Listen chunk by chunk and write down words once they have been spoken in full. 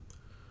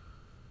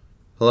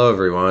Hello,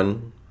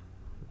 everyone.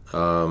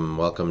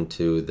 Welcome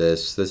to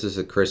this. This is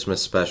a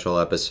Christmas special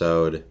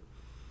episode.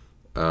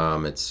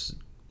 It's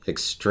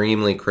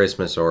extremely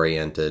Christmas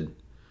oriented.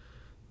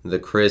 The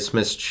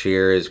Christmas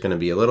cheer is going to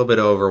be a little bit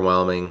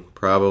overwhelming,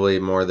 probably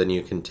more than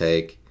you can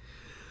take.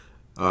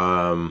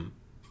 The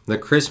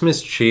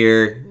Christmas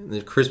cheer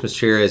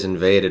has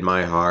invaded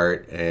my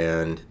heart,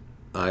 and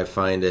I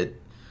find it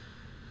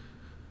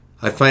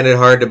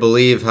hard to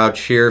believe how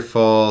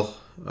cheerful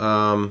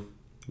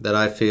that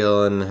I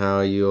feel and how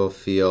you'll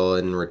feel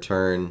in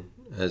return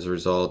as a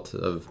result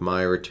of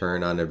my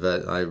return on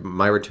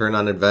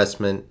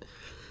investment.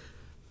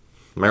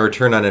 My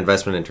return on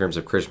investment in terms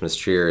of Christmas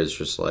cheer is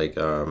just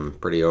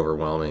pretty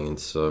overwhelming, and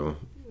so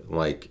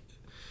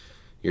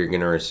you're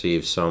gonna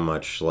receive so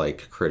much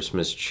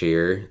Christmas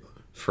cheer.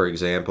 For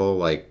example,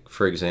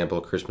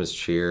 Christmas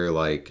cheer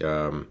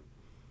ho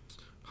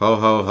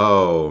ho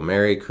ho,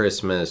 Merry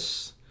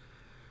Christmas.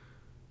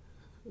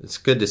 It's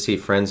good to see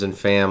friends and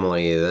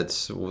family.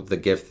 That's the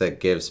gift that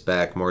gives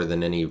back more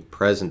than any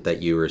present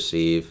that you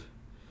receive.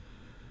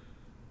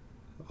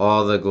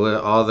 All the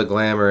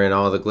glamour and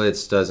all the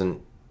glitz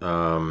doesn't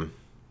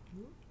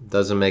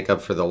make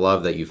up for the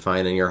love that you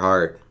find in your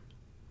heart.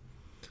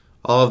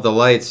 All of the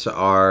lights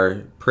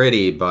are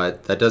pretty,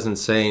 but that doesn't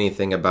say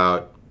anything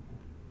about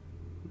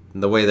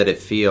the way that it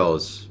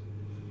feels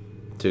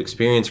to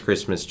experience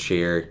Christmas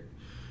cheer.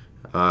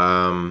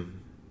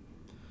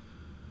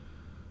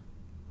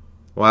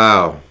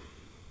 Wow.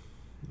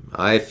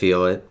 I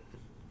feel it.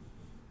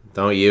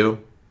 Don't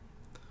you?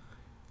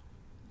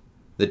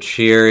 The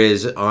cheer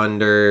is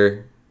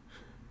under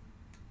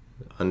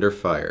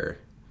fire.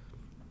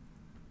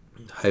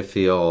 I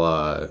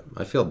feel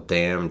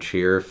damn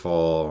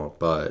cheerful,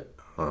 but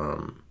I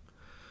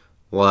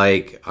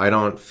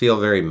don't feel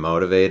very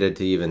motivated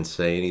to even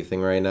say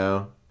anything right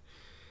now.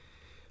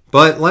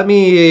 But let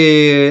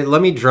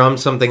me drum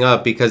something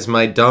up, because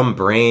my dumb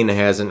brain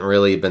hasn't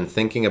really been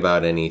thinking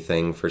about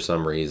anything for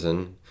some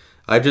reason.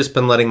 I've just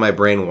been letting my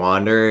brain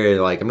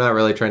wander. I'm not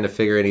really trying to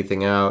figure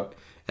anything out,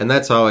 and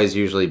that's always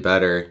usually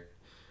better,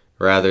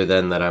 rather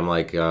than that I'm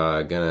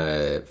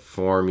gonna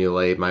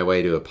formulate my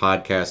way to a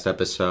podcast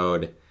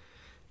episode.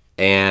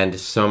 And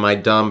so my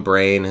dumb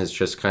brain has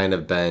just kind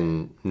of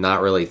been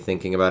not really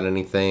thinking about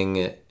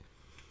anything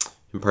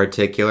in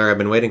particular. I've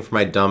been waiting for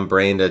my dumb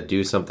brain to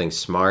do something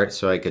smart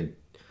so I could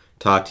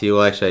talk to you.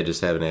 Well, actually, I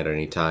just haven't had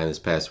any time this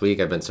past week.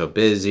 I've been so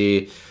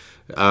busy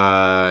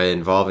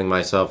involving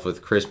myself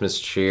with Christmas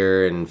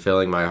cheer and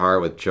filling my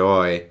heart with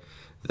joy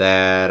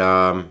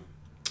that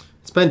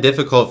it's been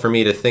difficult for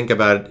me to think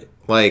about.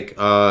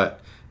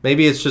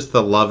 Maybe it's just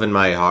the love in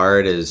my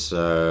heart is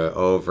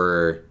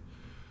overdoing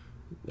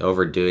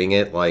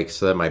it,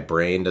 so that my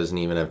brain doesn't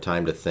even have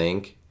time to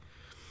think.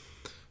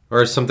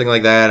 Or something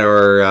like that,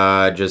 or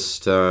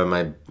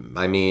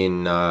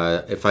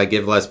if I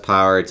give less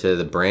power to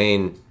the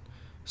brain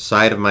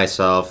side of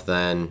myself,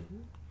 then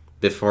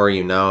before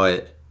you know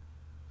it,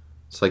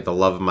 it's like the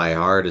love of my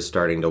heart is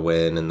starting to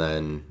win, and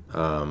then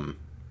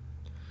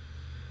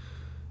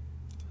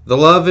the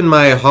love in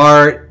my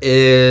heart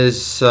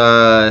is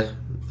a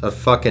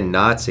fucking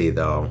Nazi,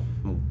 though.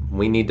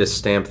 We need to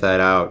stamp that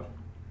out.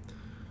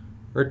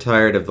 We're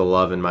tired of the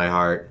love in my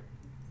heart,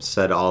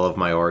 said all of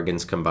my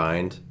organs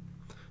combined.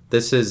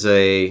 This is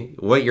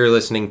what you're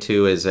listening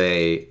to is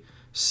a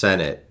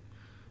Senate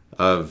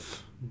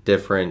of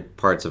different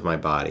parts of my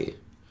body.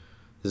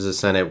 This is a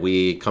Senate.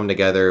 We come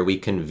together, we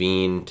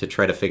convene to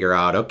try to figure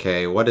out,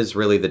 okay, what is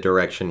really the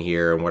direction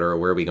here, and where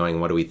are we going,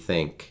 what do we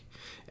think?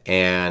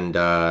 And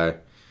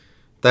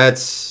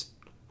that's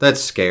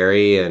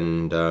scary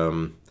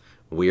and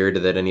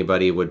weird that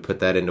anybody would put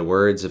that into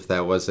words if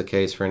that was the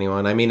case for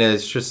anyone.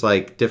 It's just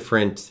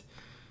different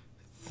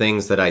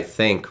things that I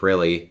think,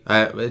 really.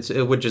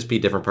 It would just be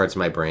different parts of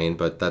my brain,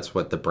 but that's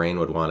what the brain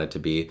would want it to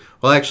be.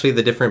 Well, actually,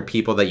 the different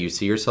people that you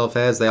see yourself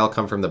as, they all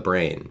come from the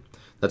brain.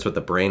 That's what the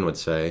brain would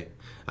say.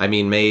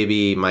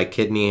 Maybe my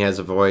kidney has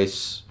a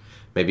voice.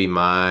 Maybe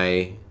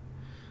my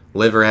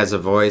liver has a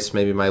voice.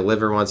 Maybe my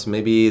liver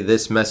maybe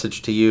this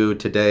message to you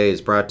today is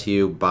brought to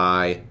you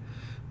by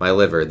my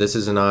liver. This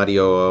is an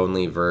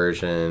audio-only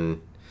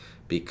version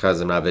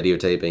because I'm not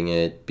videotaping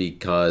it,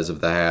 because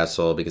of the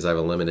hassle, because I have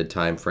a limited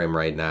time frame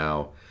right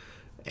now.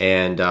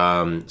 And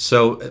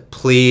so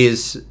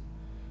please,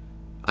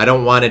 I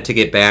don't want it to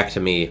get back to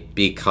me,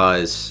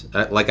 because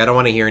I don't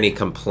want to hear any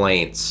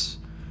complaints.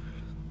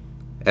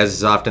 As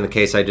is often the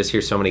case, I just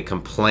hear so many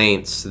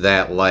complaints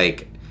that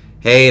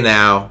hey,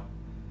 now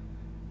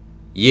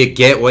you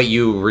get what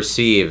you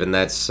receive, and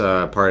that's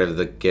part of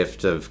the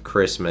gift of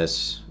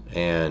Christmas.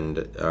 And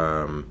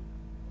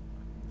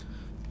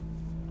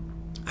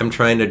I'm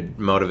trying to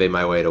motivate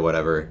my way to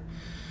whatever,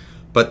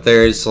 but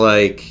there's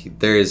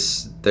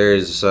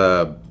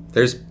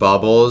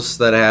bubbles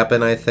that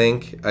happen. I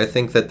think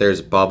that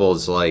there's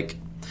bubbles,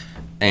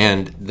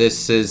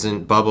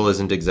 and bubble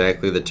isn't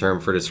exactly the term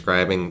for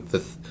describing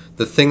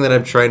the thing that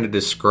I'm trying to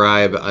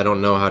describe. I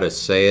don't know how to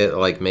say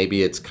it.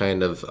 Maybe it's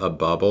kind of a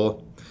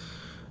bubble.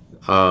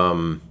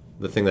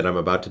 the thing that I'm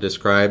about to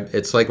describe.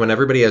 It's like when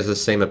everybody has the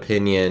same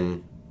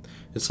opinion.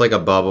 It's like a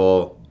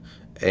bubble,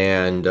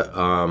 and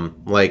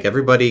like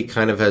everybody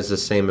kind of has the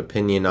same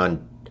opinion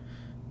on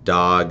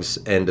dogs,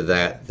 and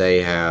that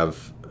they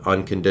have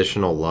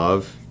unconditional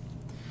love,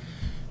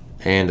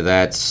 and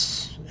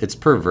it's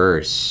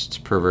perverse. It's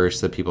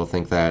perverse that people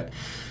think that.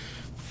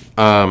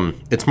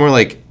 It's more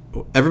like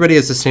everybody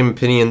has the same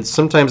opinion.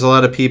 Sometimes a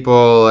lot of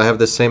people have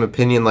the same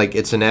opinion, like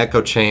it's an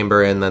echo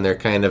chamber, and then they're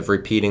kind of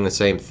repeating the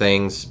same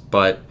things,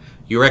 but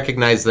you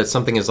recognize that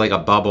something is like a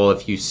bubble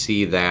if you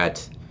see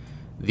that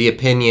the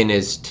opinion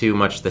is too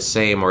much the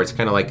same, or it's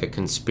kind of like a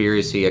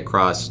conspiracy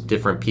across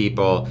different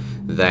people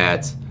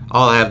that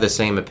all have the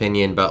same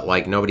opinion, but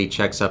like nobody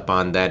checks up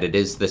on that it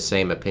is the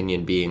same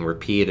opinion being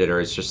repeated, or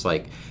it's just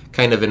like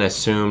kind of an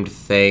assumed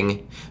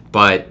thing.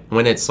 But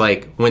when it's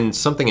like, when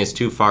something is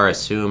too far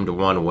assumed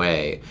one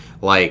way,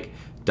 like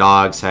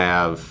dogs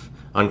have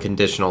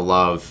unconditional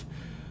love,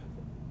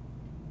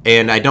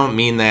 and I don't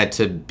mean that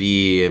to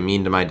be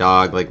mean to my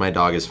dog, like my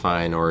dog is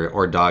fine,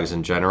 or dogs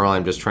in general.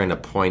 I'm just trying to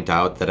point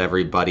out that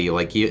everybody,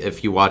 like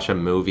if you watch a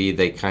movie,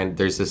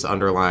 there's this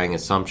underlying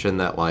assumption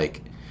that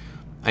like,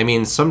 I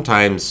mean,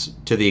 sometimes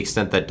to the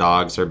extent that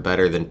dogs are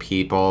better than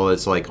people,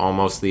 it's like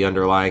almost the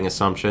underlying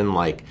assumption.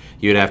 Like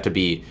you'd have to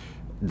be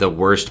the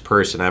worst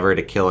person ever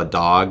to kill a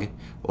dog,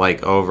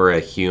 like over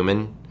a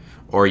human.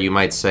 Or you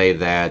might say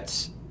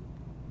that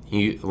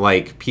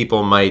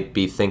people might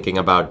be thinking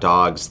about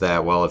dogs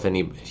that, well,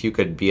 if you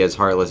could be as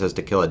heartless as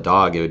to kill a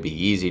dog, it would be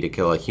easy to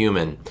kill a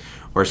human,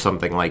 or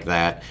something like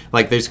that.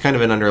 Like there's kind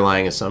of an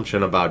underlying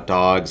assumption about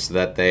dogs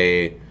that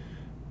they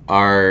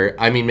are,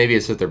 I mean, maybe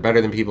it's that they're better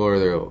than people, or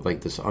they're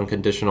like this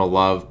unconditional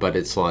love, but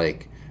it's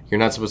like you're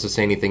not supposed to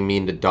say anything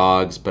mean to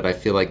dogs. But I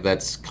feel like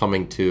that's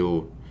coming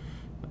to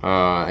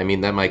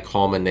that might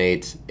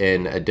culminate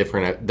in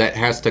that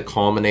has to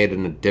culminate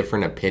in a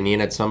different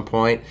opinion at some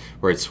point,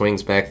 where it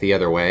swings back the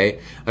other way.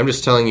 I'm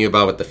just telling you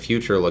about what the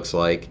future looks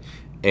like,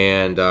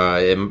 and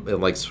it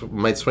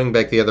might swing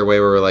back the other way,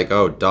 where we're like,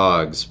 oh,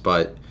 dogs.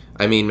 But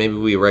I mean, maybe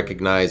we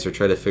recognize or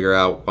try to figure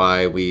out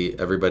why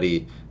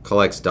everybody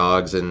collects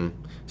dogs in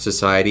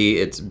society.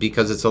 It's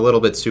because it's a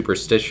little bit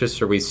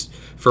superstitious, or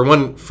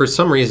for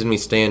some reason we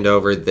stand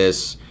over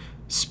this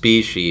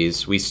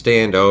species. We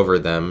stand over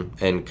them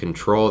and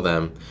control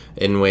them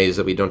in ways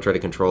that we don't try to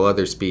control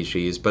other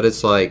species. But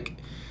it's like,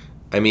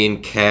 I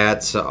mean,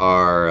 cats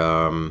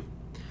are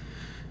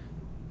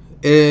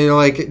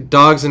like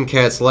dogs and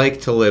cats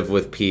like to live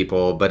with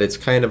people, but it's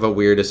kind of a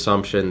weird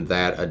assumption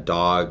that a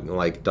dog,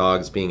 like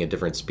dogs being a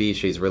different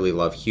species, really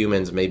love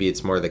humans. Maybe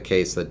it's more the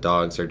case that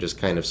dogs are just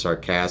kind of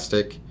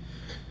sarcastic,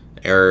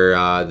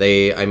 or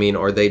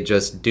they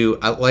just do,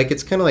 like,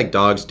 it's kind of like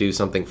dogs do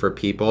something for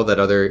people that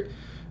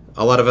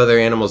a lot of other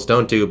animals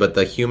don't do, but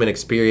the human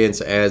experience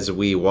as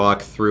we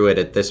walk through it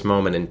at this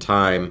moment in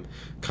time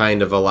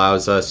kind of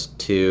allows us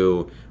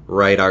to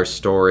write our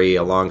story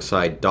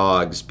alongside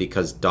dogs,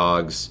 because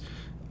dogs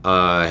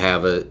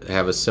have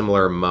a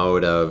similar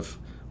mode of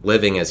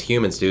living as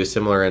humans do,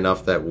 similar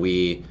enough that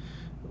we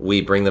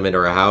bring them into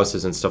our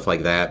houses and stuff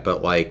like that.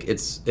 But like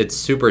it's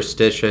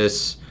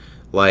superstitious,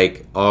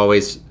 like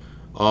always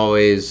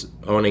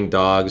owning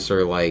dogs,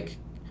 or like,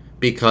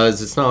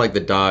 because it's not like the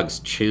dogs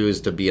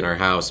choose to be in our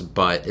house,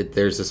 but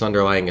there's this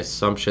underlying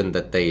assumption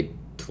that they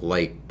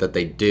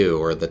do,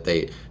 or that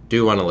they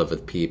do want to live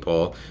with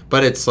people.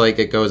 But it's like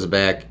it goes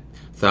back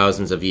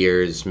thousands of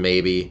years,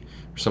 maybe,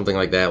 or something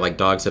like that. Like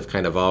dogs have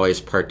kind of always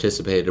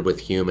participated with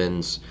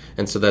humans,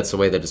 and so that's the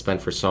way that it's been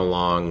for so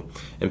long.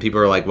 And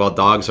people are like, well,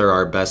 dogs are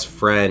our best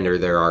friend, or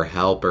they're our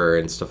helper,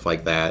 and stuff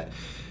like that.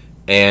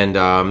 And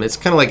it's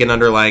kind of like an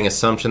underlying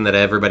assumption that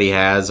everybody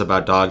has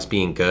about dogs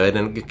being good.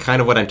 And kind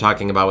of what I'm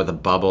talking about with a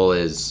bubble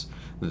is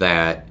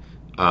that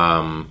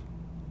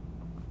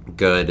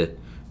good,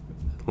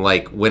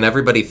 like when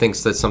everybody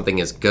thinks that something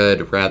is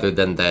good, rather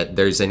than that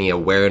there's any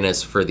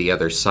awareness for the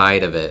other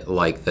side of it,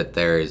 like that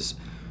there's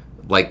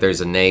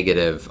a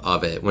negative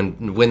of it.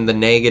 When the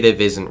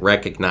negative isn't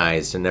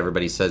recognized, and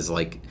everybody says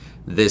like,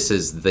 this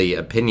is the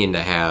opinion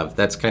to have,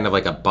 that's kind of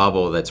like a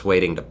bubble that's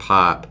waiting to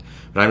pop.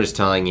 But I'm just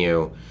telling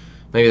you,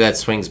 maybe that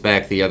swings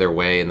back the other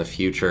way in the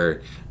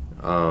future,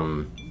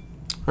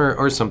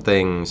 or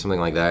something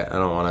like that. I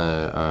don't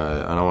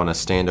want to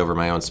stand over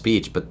my own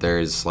speech, but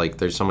there's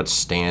so much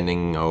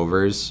standings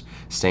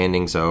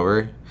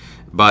over.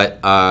 But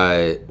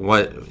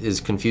what is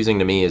confusing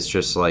to me is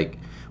just like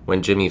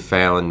when Jimmy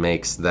Fallon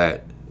makes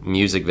that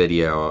music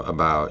video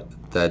about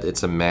that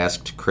it's a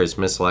masked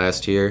Christmas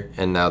last year,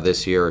 and now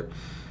this year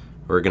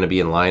we're going to be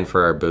in line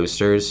for our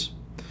boosters,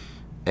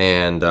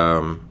 and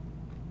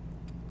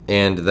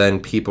then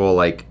people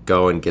like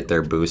go and get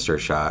their booster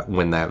shot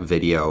when that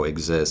video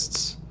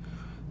exists.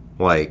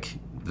 Like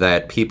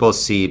that people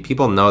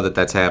know that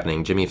that's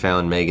happening. Jimmy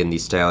Fallon, Megan Thee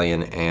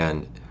Stallion,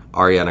 and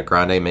Ariana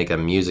Grande make a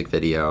music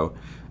video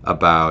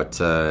about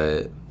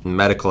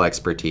medical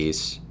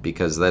expertise,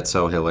 because that's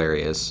so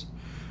hilarious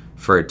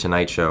for a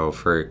Tonight Show,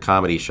 for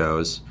comedy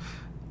shows.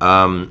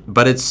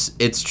 But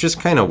it's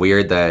just kind of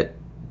weird that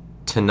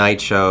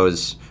Tonight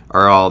shows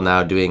are all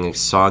now doing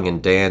song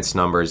and dance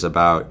numbers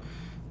about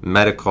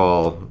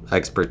medical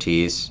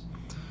expertise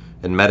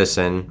and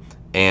medicine,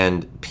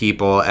 and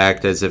people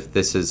act as if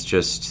this is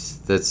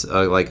just that's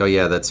like, oh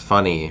yeah, that's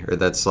funny, or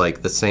that's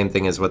like the same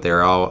thing as what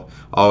they're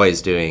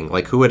always doing.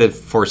 Like, who would have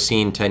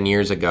foreseen 10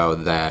 years ago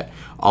that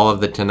all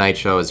of the Tonight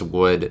Shows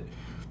would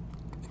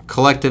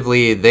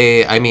collectively,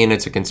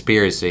 it's a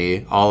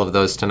conspiracy, all of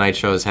those Tonight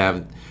Shows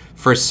have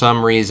for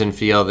some reason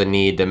feel the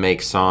need to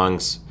make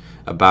songs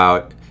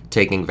about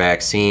taking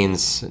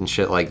vaccines and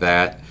shit like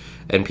that,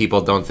 and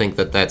people don't think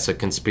that that's a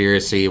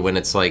conspiracy when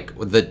it's like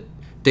the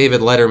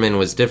David Letterman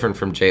was different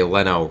from Jay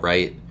Leno,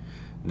 right?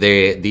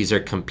 These are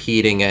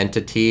competing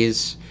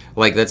entities.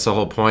 Like, that's the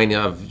whole point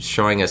of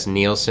showing us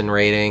Nielsen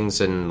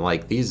ratings, and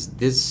like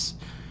this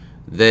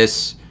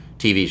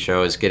TV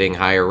show is getting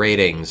higher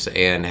ratings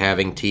and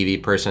having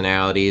TV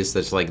personalities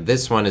that's like,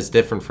 this one is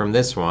different from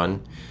this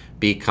one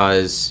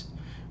because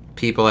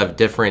people have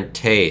different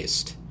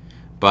taste.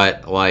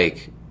 But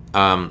like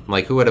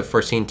who would have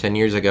foreseen 10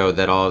 years ago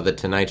that all of the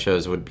Tonight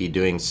Shows would be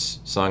doing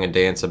song and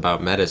dance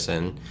about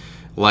medicine?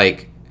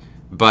 Like,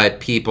 but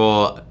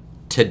people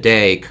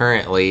today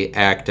currently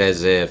act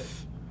as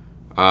if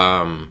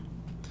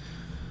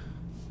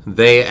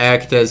they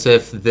act as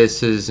if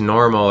this is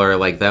normal, or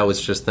like that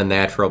was just the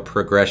natural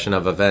progression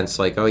of events.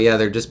 Like, oh yeah,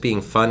 they're just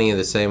being funny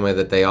the same way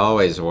that they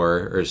always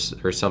were,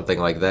 or something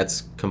like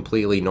that's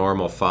completely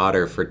normal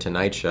fodder for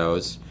Tonight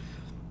Shows.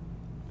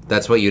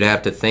 That's what you'd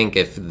have to think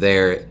if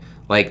they're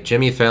like,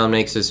 Jimmy Fallon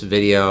makes this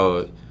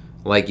video,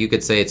 like, you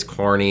could say it's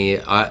corny,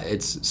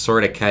 it's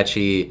sort of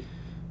catchy.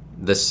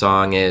 The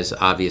song is,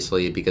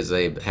 obviously, because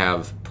they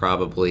have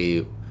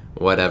probably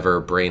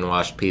whatever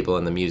brainwashed people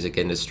in the music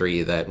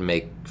industry that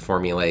make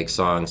formulaic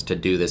songs to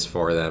do this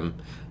for them.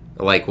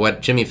 Like,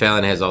 what Jimmy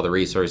Fallon has all the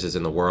resources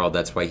in the world,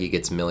 that's why he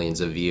gets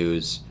millions of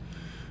views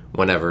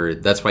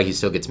that's why he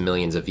still gets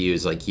millions of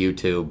views. Like,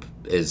 YouTube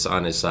is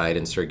on his side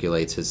and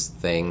circulates his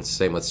thing.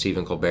 Same with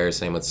Stephen Colbert,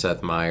 same with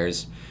Seth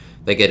Meyers.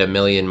 They get a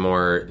million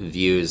more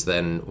views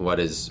than what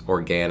is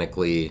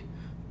organically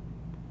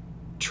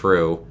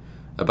true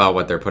about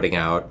what they're putting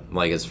out,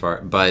 like, as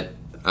far, but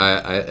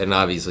and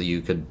obviously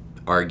you could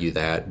argue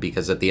that,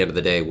 because at the end of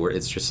the day,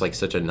 it's just like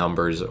such a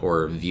numbers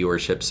or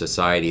viewership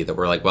society that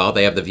we're like, well,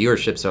 they have the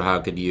viewership, so how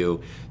could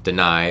you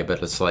deny?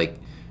 But it's like,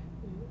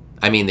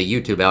 the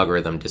YouTube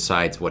algorithm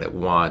decides what it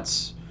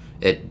wants,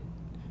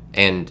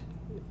 and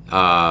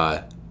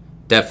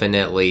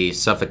definitely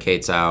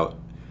suffocates out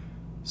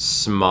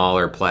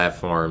smaller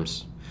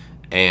platforms.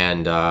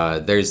 And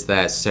there's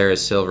that Sarah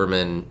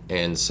Silverman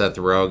and Seth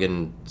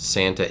Rogen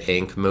Santa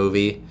Inc.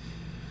 movie.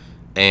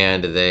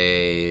 And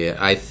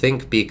I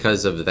think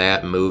because of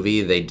that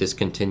movie, they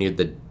discontinued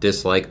the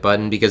dislike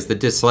button, because the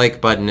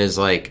dislike button is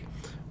like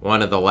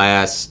one of the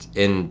last,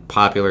 in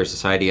popular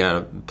society on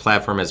a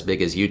platform as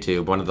big as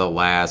YouTube, one of the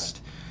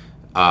last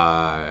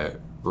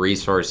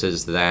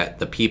resources that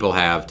the people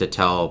have to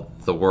tell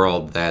the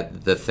world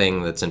that the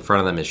thing that's in front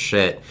of them is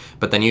shit.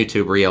 But then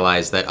YouTube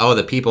realized that,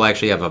 the people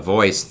actually have a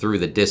voice through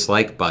the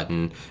dislike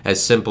button.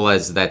 As simple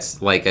as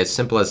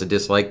a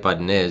dislike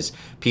button is,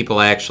 people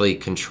actually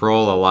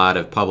control a lot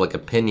of public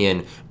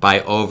opinion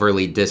by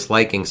overly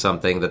disliking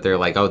something that they're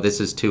like, oh, this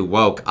is too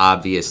woke,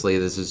 obviously.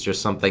 This is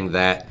just something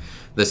that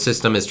the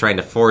system is trying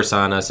to force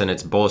on us, and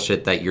it's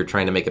bullshit that you're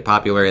trying to make it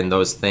popular. And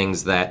those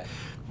things that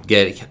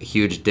get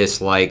huge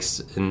dislikes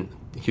and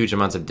huge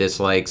amounts of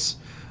dislikes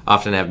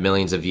often have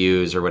millions of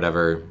views or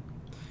whatever.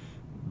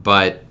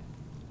 But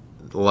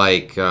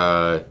like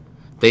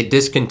they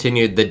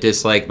discontinued the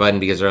dislike button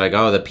because they're like,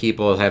 oh, the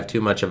people have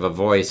too much of a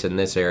voice in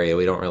this area,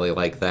 we don't really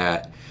like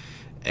that.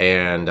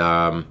 And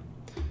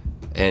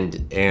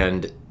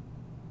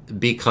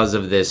because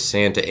of this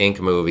Santa Inc.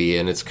 movie,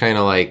 and it's kind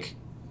of like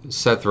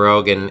Seth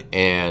Rogen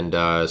and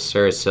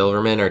Sarah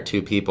Silverman are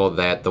two people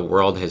that the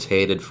world has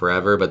hated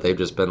forever, but they've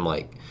just been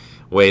like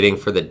waiting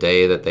for the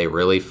day that they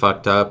really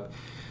fucked up.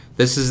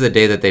 This is the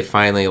day that they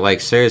finally,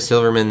 like, Sarah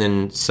Silverman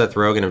and Seth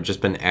Rogen have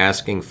just been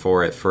asking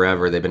for it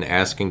forever. They've been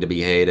asking to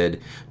be hated,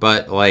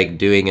 but like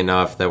doing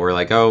enough that we're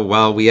like, oh,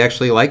 well, we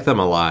actually like them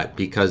a lot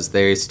because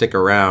they stick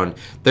around.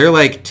 They're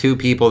like two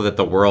people that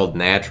the world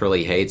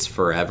naturally hates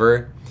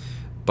forever,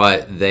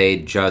 but they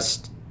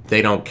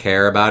don't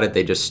care about it.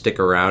 They just stick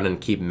around and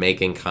keep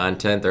making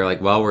content. They're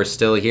like, well, we're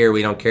still here.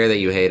 We don't care that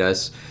you hate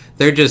us.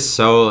 They're just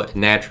so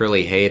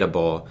naturally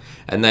hateable.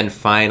 And then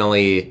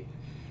finally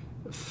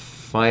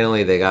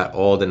they got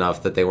old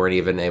enough that they weren't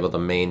even able to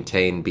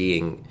maintain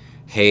being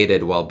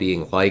hated while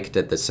being liked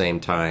at the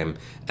same time.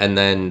 And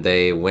then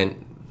they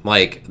went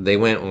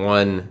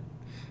one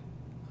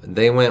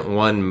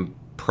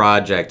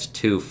project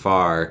too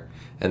far,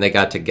 and they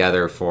got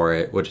together for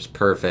it, which is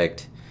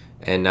perfect.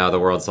 And now the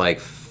world's like,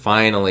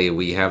 finally,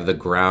 we have the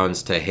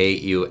grounds to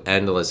hate you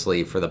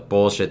endlessly for the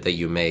bullshit that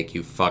you make,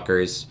 you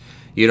fuckers.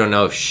 You don't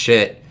know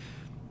shit.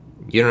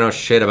 You don't know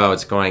shit about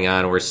what's going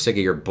on. We're sick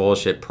of your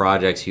bullshit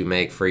projects you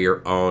make for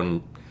your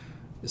own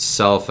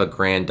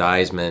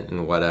self-aggrandizement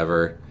and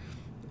whatever.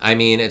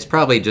 It's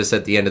probably just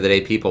at the end of the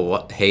day,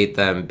 people hate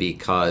them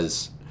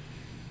because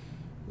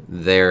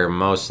they're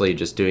mostly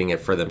just doing it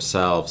for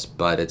themselves,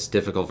 but it's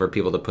difficult for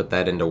people to put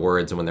that into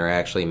words when they're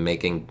actually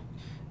making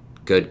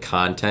good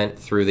content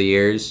through the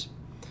years.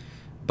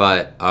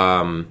 But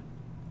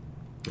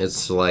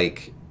it's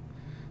like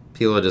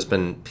people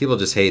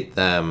just hate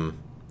them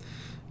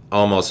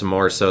almost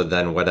more so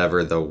than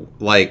whatever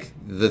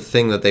the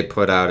thing that they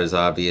put out is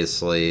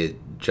obviously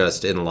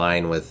just in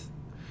line with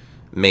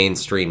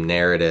mainstream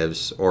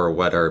narratives, or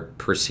what are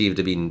perceived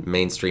to be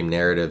mainstream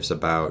narratives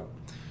about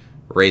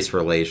race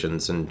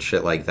relations and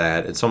shit like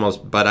that. It's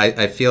almost, but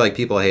I feel like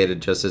people hate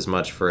it just as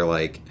much for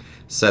like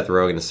Seth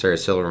Rogen and Sarah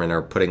Silverman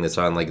are putting this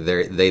on, like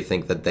they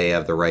think that they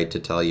have the right to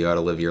tell you how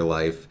to live your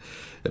life.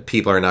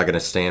 People are not going to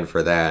stand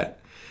for that.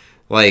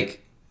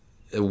 Like,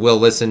 we'll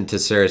listen to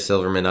Sarah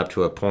Silverman up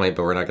to a point,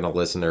 but we're not going to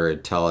listen to her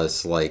tell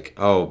us like,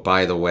 oh,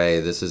 by the way,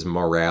 this is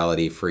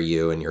morality for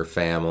you and your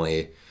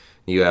family.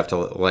 You have to,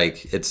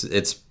 like,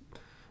 it's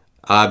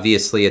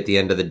obviously at the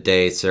end of the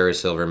day, Sarah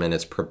Silverman,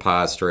 it's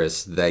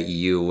preposterous that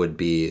you would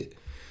be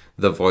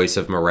the voice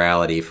of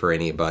morality for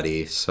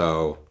anybody.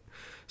 So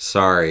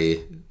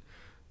sorry.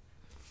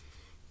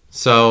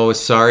 So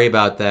sorry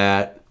about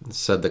that,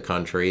 said the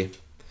country.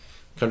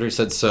 Country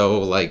said so,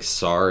 like,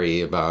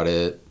 sorry about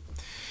it.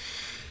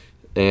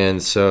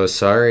 And so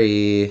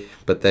sorry,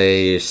 but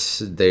they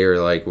are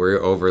like, we're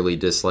overly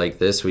dislike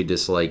this, we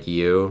dislike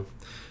you.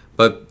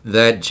 But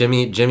that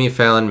Jimmy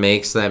Fallon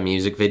makes that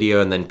music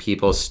video and then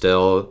people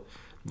still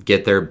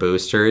get their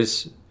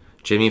boosters.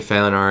 Jimmy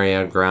Fallon and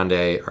Ariana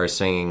Grande are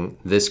saying,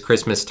 this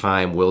Christmas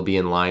time we'll be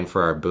in line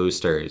for our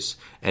boosters.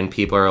 And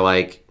people are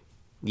like,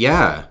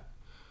 yeah,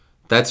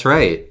 that's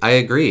right, I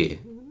agree.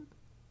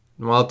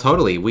 Well,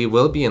 totally, we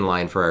will be in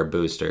line for our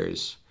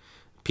boosters.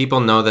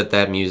 People know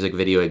that music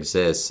video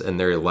exists, and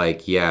they're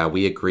like, yeah,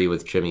 we agree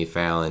with Jimmy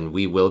Fallon.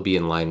 We will be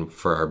in line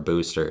for our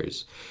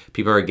boosters.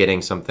 People are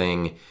getting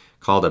something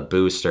called a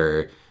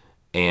booster,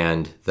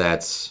 and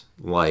that's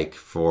like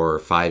for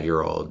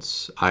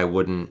 5-year-olds.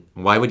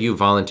 Why would you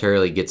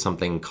voluntarily get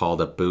something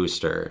called a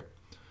booster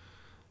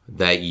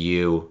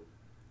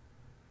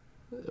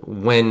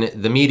when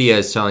the media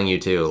is telling you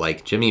to,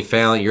 like, Jimmy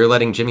Fallon, you're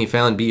letting Jimmy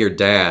Fallon be your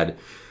dad.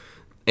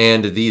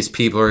 And these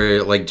people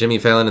are like, Jimmy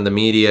Fallon and the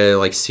media,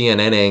 like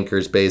CNN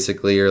anchors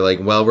basically, are like,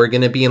 well, we're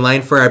going to be in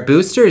line for our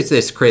boosters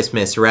this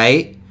Christmas,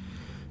 right?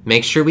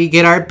 Make sure we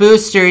get our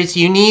boosters.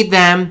 You need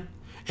them.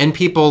 And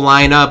people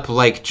line up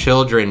like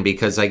children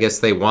because I guess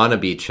they want to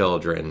be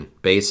children,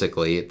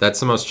 basically. That's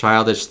the most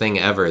childish thing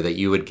ever, that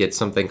you would get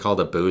something called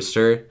a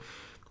booster.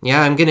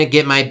 Yeah, I'm going to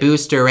get my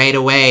booster right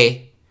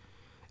away.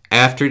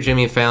 After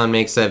Jimmy Fallon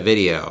makes that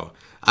video.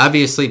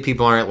 Obviously,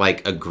 people aren't,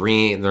 like,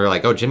 agreeing. They're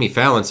like, oh, Jimmy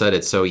Fallon said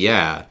it, so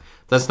yeah.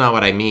 That's not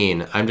what I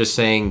mean. I'm just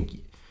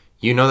saying,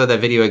 you know that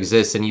video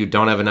exists and you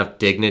don't have enough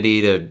dignity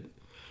to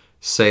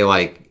say,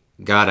 like,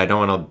 God, I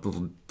don't want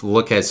to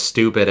look as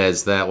stupid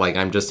as that. Like,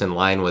 I'm just in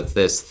line with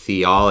this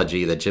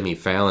theology that Jimmy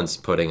Fallon's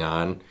putting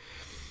on.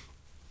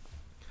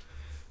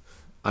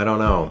 I don't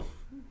know.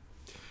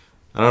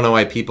 I don't know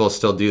why people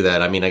still do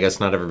that. I mean, I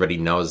guess not everybody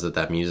knows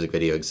that music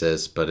video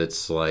exists, but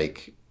it's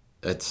like,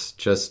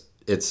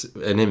 it's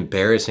an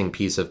embarrassing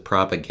piece of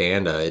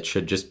propaganda. It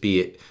should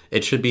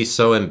be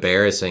so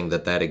embarrassing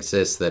that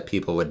exists that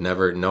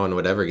no one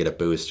would ever get a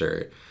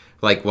booster.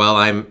 Like,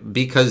 well,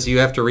 because you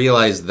have to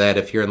realize that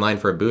if you're in line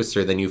for a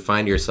booster, then you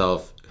find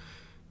yourself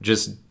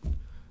just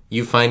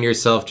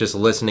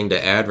listening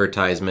to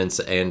advertisements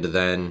and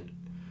then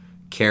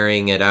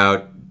carrying it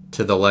out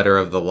to the letter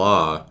of the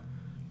law.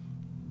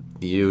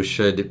 You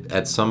should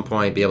at some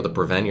point be able to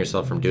prevent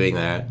yourself from doing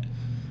that.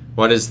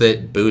 What is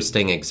that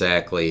boosting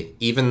exactly?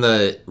 Even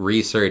the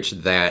research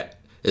that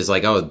is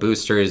like, oh,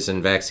 boosters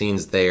and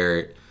vaccines,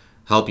 they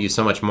help you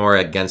so much more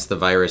against the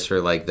virus,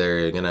 or like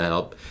they're going to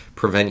help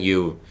prevent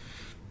you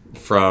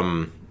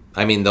from,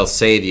 I mean, they'll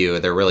save you.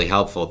 They're really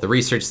helpful. The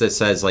research that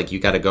says like you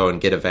got to go and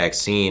get a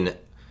vaccine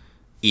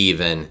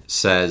even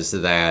says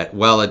that,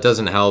 well, it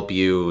doesn't help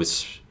you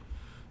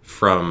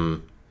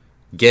from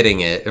getting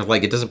it.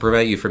 Like, it doesn't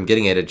prevent you from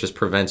getting it. It just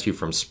prevents you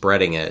from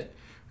spreading it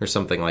or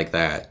something like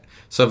that.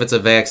 So if it's a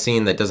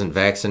vaccine that doesn't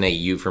vaccinate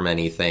you from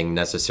anything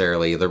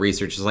necessarily, the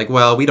research is like,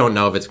 well, we don't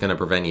know if it's going to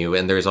prevent you.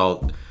 And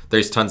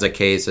there's tons of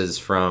cases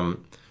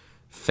from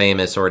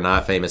famous or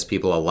not famous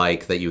people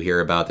alike that you hear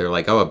about. They're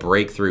like, oh, a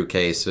breakthrough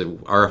case.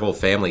 Our whole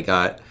family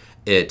got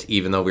it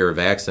even though we were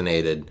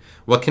vaccinated.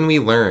 What can we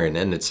learn?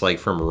 And it's like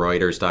from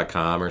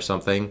Reuters.com or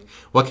something.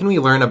 What can we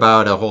learn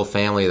about a whole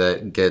family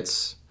that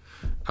gets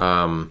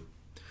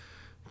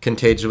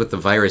contagious with the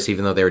virus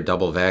even though they were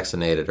double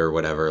vaccinated or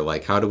whatever?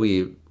 Like, how do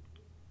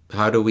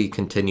we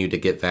continue to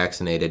get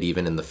vaccinated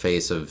even in the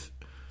face of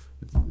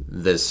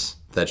this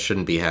that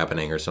shouldn't be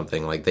happening or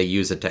something? Like, they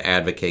use it to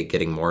advocate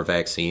getting more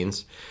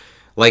vaccines.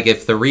 Like,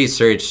 if the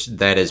research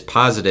that is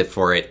positive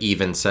for it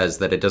even says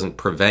that it doesn't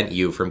prevent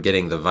you from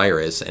getting the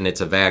virus, and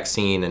it's a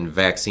vaccine and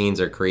vaccines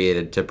are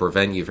created to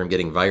prevent you from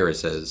getting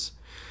viruses,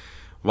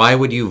 why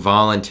would you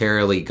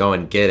voluntarily go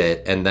and get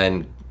it and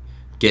then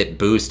get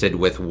boosted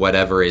with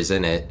whatever is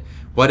in it?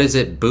 What is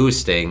it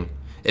boosting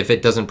if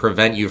it doesn't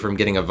prevent you from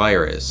getting a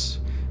virus?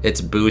 It's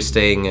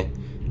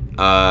boosting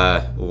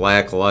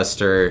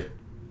lackluster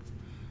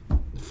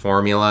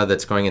formula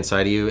that's going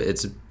inside of you.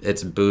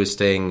 It's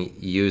boosting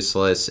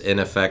useless,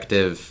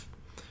 ineffective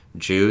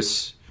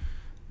juice.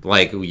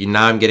 Like,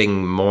 now I'm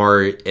getting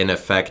more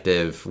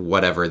ineffective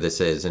whatever this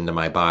is into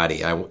my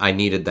body. I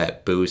needed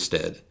that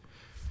boosted.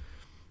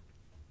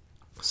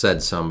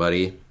 Said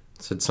somebody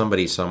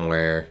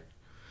somewhere.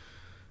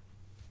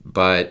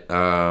 But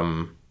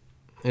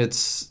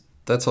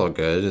that's all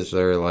good. Is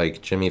there,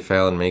 like, Jimmy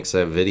Fallon makes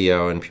that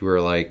video and people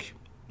are like,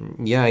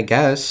 yeah, I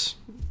guess.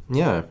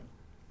 Yeah.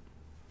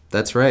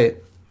 That's right.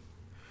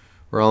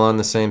 We're all on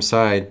the same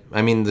side.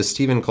 I mean, the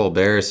Stephen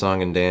Colbert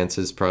song and dance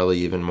is probably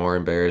even more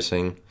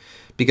embarrassing.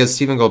 Because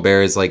Stephen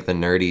Colbert is like the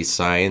nerdy,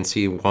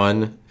 sciencey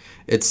one.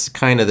 It's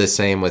kind of the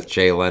same with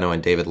Jay Leno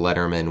and David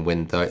Letterman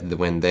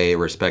when they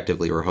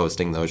respectively were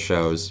hosting those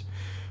shows.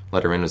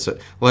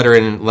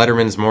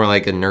 Letterman's more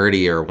like a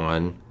nerdier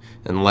one,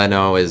 and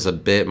Leno is a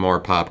bit more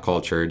pop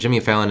culture. Jimmy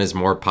Fallon is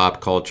more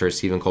pop culture.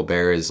 Stephen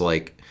Colbert is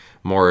like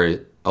more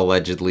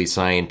allegedly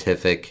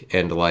scientific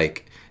and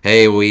like,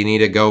 hey, we need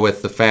to go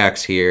with the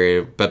facts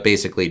here, but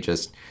basically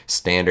just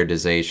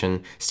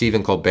standardization.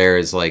 Stephen Colbert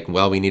is like,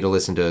 well, we need to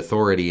listen to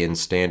authority and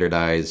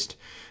standardized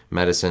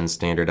medicine,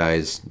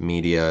 standardized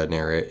media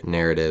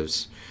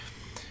narratives.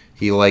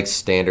 He likes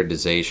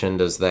standardization.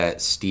 Does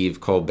that Steve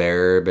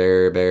Colbert,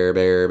 bear?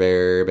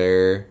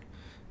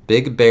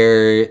 Big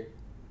Bear,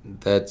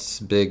 that's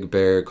Big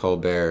Bear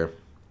Colbert.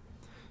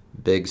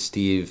 Big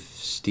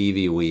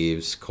Stevie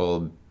Weaves,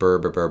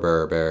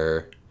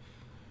 Colbert.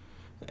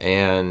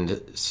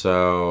 And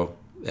so,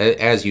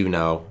 as you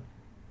know,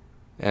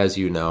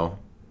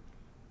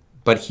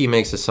 but he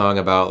makes a song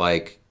about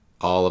like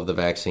all of the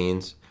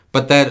vaccines.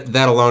 But that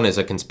alone is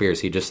a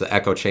conspiracy, just the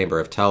echo chamber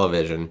of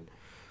television.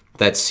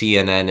 That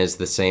CNN is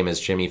the same as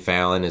Jimmy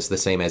Fallon, is the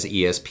same as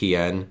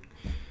ESPN.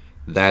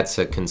 That's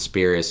a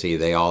conspiracy.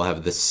 They all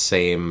have the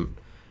same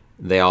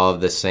thing.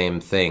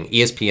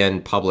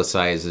 ESPN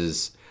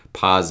publicizes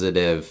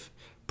positive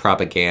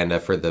propaganda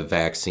for the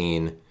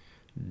vaccine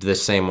the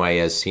same way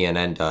as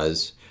CNN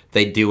does.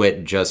 They do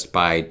it just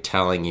by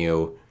telling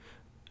you,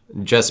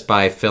 just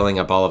by filling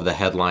up all of the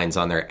headlines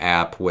on their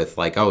app with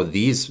like, oh,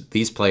 these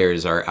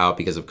players are out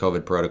because of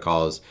COVID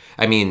protocols.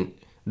 I mean,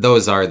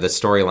 those are the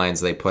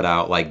storylines they put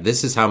out. Like,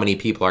 this is how many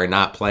people are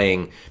not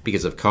playing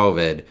because of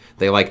COVID.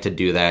 They like to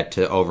do that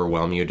to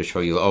overwhelm you, to show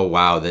you, oh,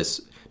 wow,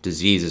 this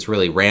disease is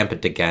really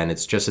rampant again.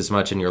 It's just as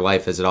much in your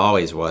life as it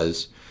always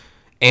was.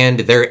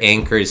 And their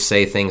anchors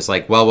say things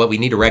like, well, what we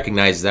need to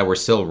recognize is that we're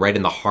still right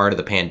in the heart of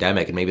the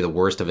pandemic and maybe the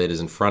worst of it is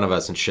in front of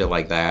us and shit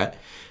like that.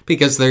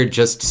 Because they're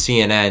just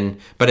CNN,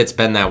 but it's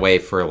been that way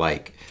for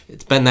like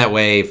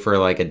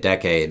a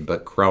decade,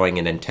 but growing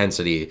in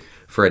intensity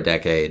for a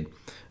decade.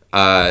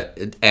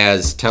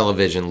 As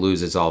television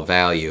loses all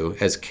value,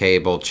 as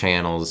cable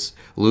channels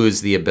lose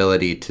the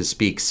ability to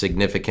speak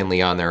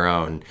significantly on their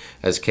own,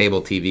 as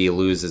cable TV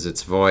loses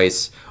its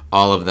voice,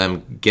 all of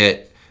them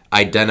get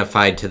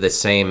identified to the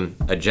same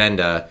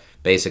agenda,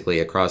 basically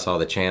across all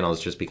the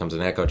channels, just becomes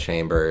an echo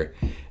chamber.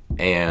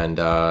 And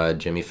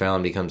Jimmy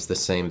Fallon becomes the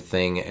same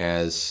thing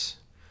as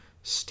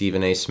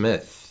Stephen A.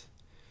 Smith.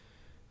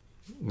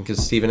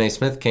 Because Stephen A.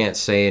 Smith can't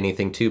say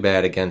anything too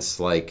bad against,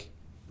 like,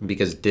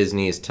 because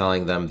Disney is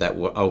telling them that,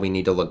 oh, we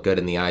need to look good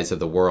in the eyes of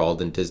the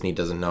world, and Disney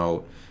doesn't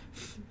know.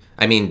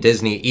 I mean,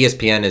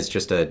 ESPN is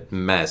just a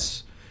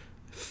mess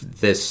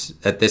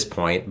at this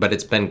point, but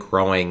it's been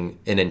growing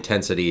in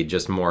intensity,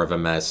 just more of a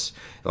mess.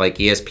 Like,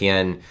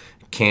 ESPN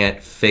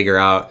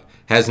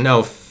has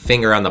no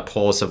finger on the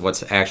pulse of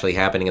what's actually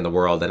happening in the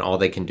world, and all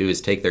they can do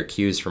is take their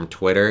cues from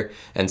Twitter.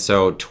 And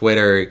so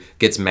Twitter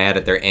gets mad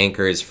at their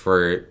anchors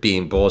for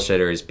being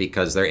bullshitters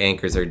because their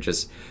anchors are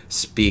just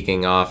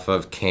speaking off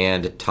of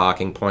canned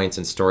talking points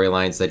and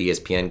storylines that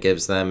ESPN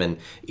gives them, and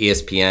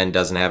ESPN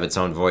doesn't have its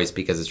own voice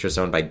because it's just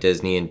owned by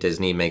Disney, and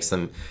Disney makes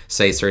them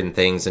say certain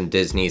things, and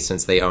Disney,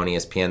 since they own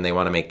ESPN, they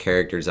want to make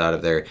characters out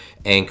of their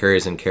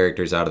anchors and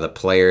characters out of the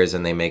players,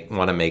 and they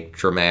want to make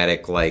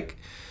dramatic, like,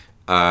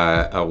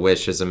 a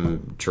wish is a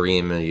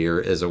dream,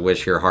 is a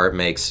wish your heart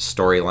makes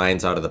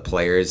storylines out of the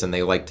players, and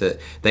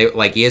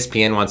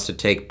ESPN wants to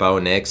take Bo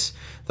Nix,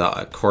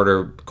 the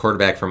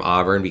quarterback from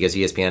Auburn, because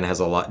ESPN has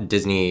a lot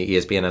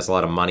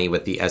of money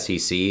with the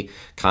SEC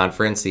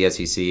conference. The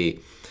SEC,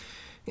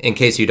 in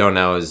case you don't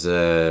know, is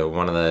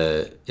one of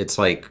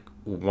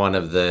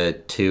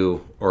the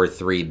 2 or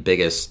 3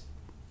 biggest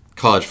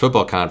college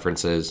football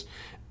conferences.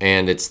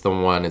 And it's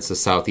the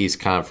Southeast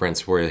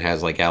Conference, where it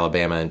has like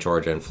Alabama and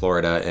Georgia and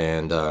Florida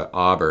and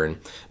Auburn.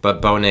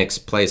 But Bo Nix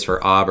plays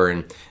for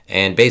Auburn.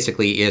 And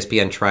basically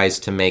ESPN tries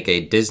to make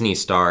a Disney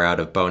star out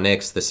of Bo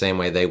Nix the same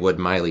way they would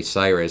Miley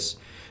Cyrus,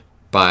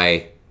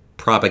 by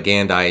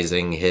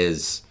propagandizing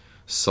his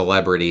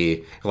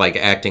celebrity, like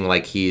acting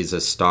like he's a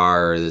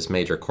star or this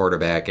major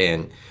quarterback.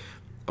 And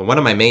one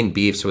of my main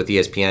beefs with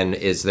ESPN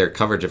is their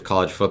coverage of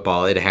college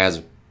football.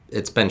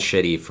 It's been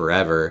shitty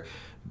forever.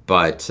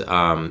 But,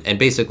 and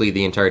basically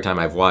the entire time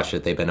I've watched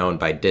it, they've been owned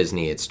by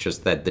Disney. It's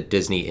just that the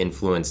Disney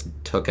influence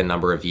took a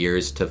number of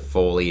years to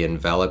fully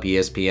envelop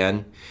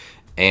ESPN.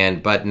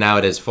 but now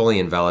it has fully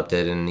enveloped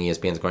it, and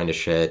ESPN's going to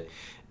shit.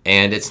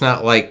 And it's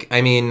not like,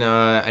 I mean,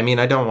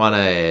 I don't want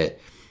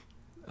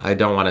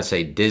to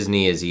say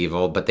Disney is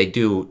evil, but they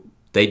do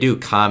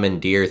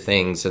commandeer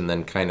things and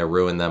then kind of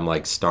ruin them,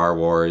 like Star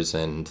Wars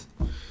and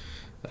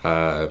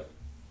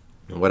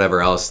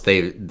whatever else.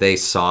 They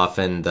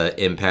soften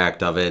the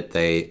impact of it.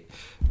 They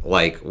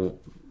like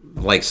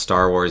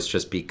Star Wars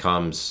just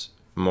becomes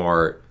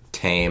more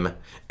tame,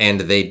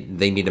 and they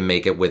need to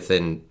make it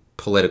within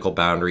political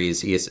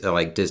boundaries.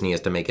 Like Disney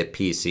has to make it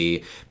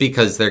PC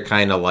because they're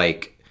kind of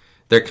like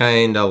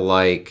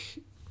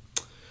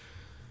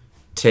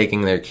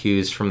taking their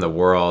cues from the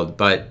world,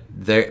 but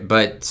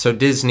so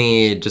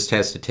Disney just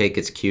has to take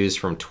its cues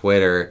from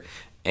Twitter,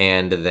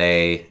 and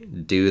they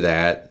do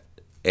that.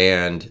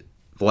 And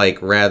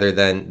like, rather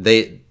than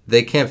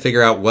they can't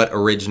figure out what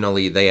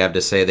originally they have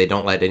to say. They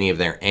don't let any of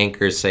their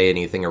anchors say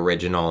anything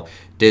original.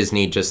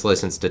 Disney just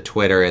listens to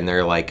Twitter, and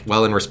they're like,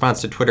 well, in response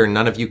to Twitter,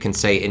 none of you can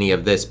say any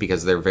of this,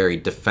 because they're very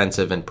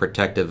defensive and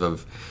protective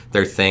of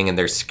their thing, and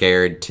they're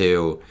scared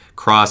to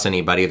cross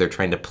anybody. They're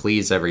trying to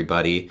please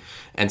everybody.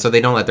 And so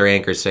they don't let their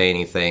anchors say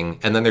anything.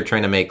 And then they're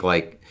trying to make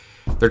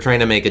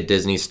a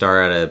Disney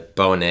star out of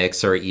Bo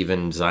Nix or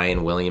even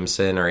Zion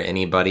Williamson or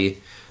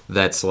anybody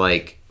that's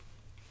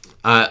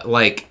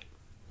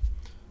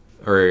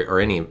or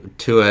any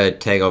Tua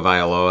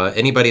Tagovailoa,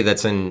 anybody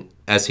that's in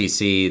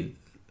SEC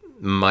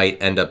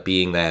might end up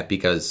being that,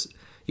 because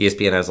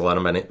ESPN has a lot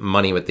of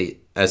money with the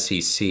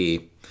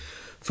SEC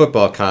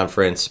football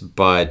conference.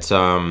 But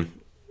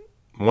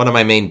one of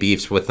my main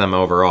beefs with them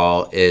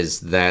overall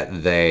is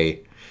that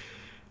they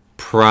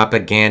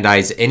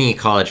propagandize any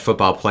college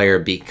football player,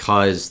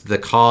 because the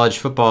college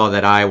football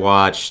that I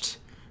watched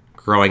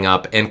growing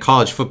up, and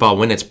college football,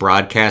 when it's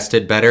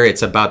broadcasted better,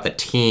 it's about the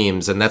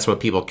teams, and that's what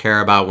people care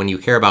about. When you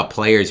care about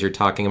players, you're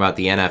talking about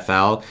the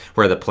NFL,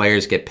 where the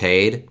players get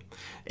paid.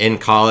 In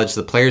college,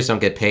 the players don't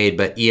get paid,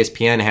 but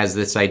ESPN has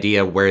this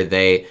idea where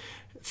they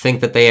think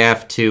that they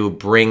have to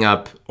bring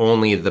up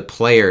only the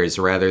players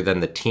rather than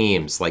the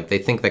teams. Like, they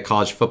think that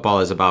college football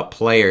is about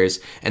players,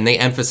 and they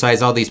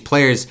emphasize all these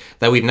players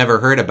that we've never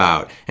heard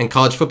about. And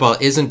college football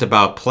isn't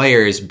about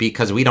players,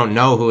 because we don't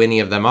know who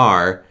any of them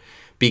are,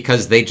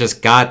 because they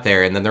just got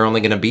there, and then they're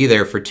only going to be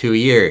there for 2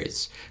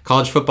 years.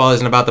 College football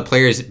isn't about the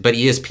players, but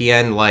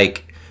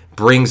ESPN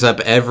brings up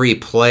every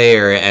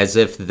player as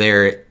if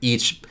they're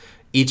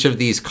each of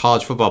these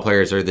college football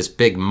players are this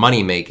big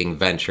money-making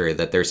venture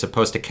that they're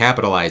supposed to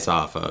capitalize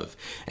off of.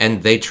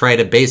 And they try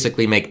to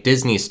basically make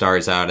Disney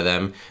stars out of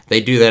them. They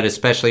do that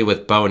especially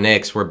with Bo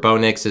Nix, where Bo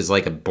Nix is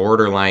like a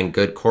borderline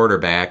good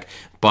quarterback.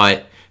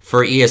 But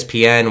for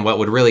ESPN, what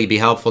would really be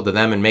helpful to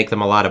them and make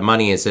them a lot of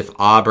money is if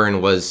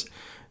Auburn was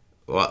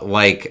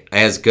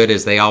as good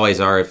as they always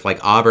are. If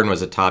Auburn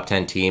was a top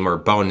 10 team, or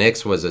Bo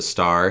Nix was a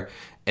star,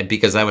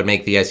 because that would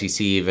make the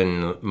SEC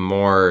even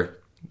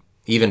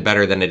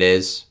better than it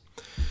is.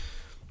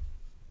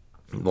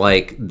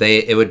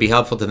 It would be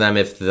helpful to them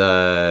if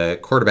the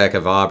quarterback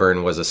of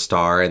Auburn was a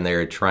star, and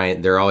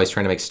they're always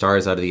trying to make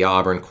stars out of the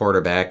Auburn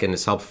quarterback, and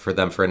it's helpful for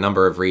them for a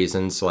number of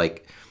reasons.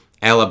 Like,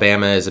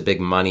 Alabama is a big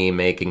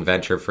money-making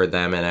venture for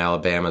them, and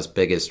Alabama's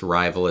biggest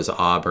rival is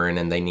Auburn,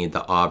 and they need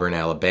the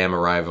Auburn-Alabama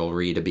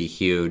rivalry to be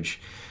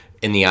huge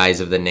in the eyes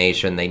of the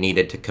nation. They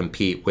needed to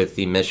compete with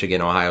the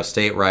Michigan-Ohio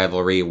State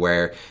rivalry,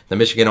 where the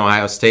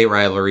Michigan-Ohio State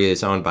rivalry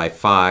is owned by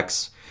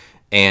Fox,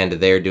 and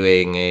they're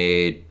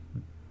doing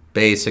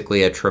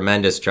basically a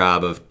tremendous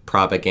job of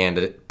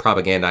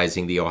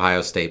propagandizing the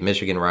Ohio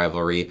State-Michigan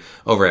rivalry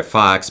over at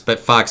Fox. But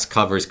Fox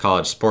covers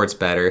college sports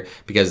better,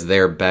 because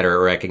they're better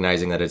at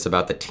recognizing that it's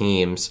about the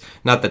teams.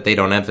 Not that they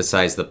don't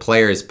emphasize the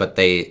players, but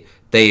they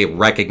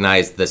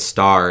recognize the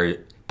star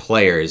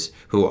players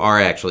who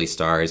are actually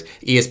stars.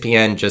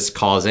 ESPN just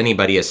calls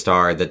anybody a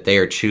star that they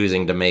are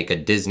choosing to make a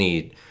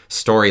Disney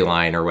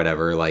storyline or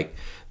whatever.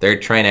 They're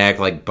trying to act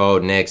like Bo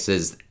Nix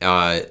is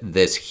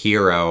this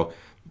hero,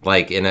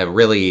 in a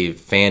really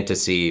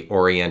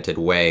fantasy-oriented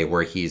way,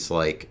 where he's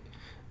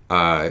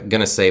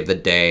gonna save the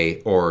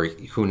day, or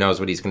who knows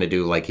what he's gonna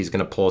do. He's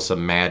gonna pull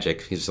some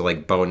magic. He's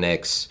Bo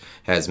Nix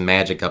has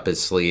magic up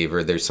his sleeve,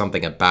 or there's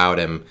something about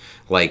him,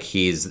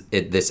 he's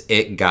this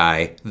it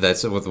guy.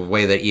 That's the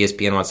way that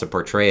ESPN wants to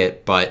portray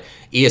it. But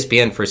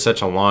ESPN for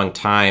such a long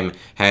time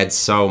had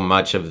so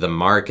much of the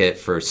market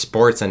for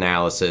sports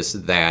analysis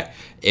that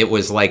it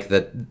was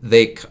that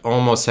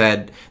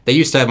they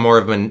used to have more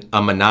of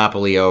a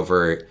monopoly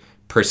over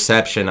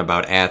perception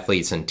about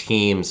athletes and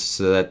teams,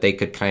 so that they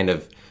could kind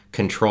of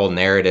control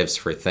narratives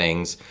for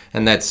things.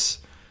 And that's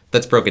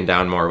broken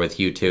down more with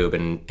YouTube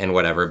and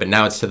whatever. But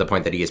now it's to the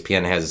point that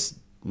ESPN has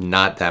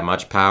not that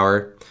much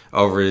power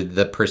over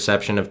the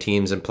perception of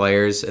teams and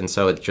players. And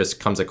so it just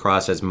comes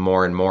across as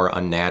more and more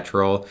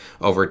unnatural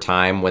over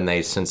time when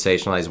they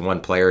sensationalize one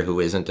player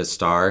who isn't a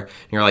star.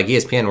 And you're like,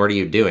 ESPN, what are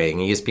you doing?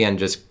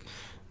 ESPN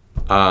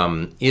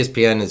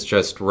is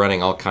just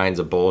running all kinds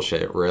of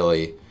bullshit,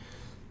 really.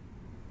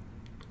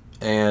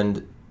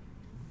 And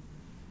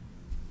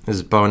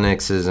this Bo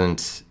Nix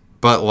isn't,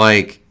 but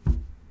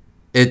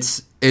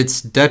it's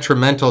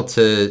detrimental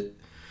to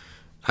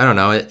I don't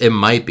know. It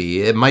might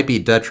be. It might be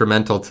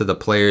detrimental to the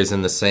players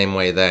in the same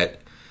way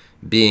that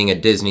being a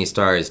Disney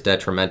star is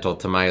detrimental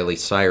to Miley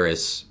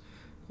Cyrus.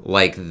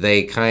 Like,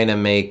 they kind of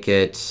make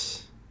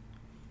it.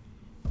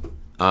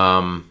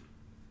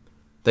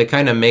 They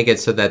kind of make it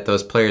so that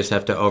those players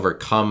have to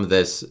overcome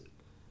this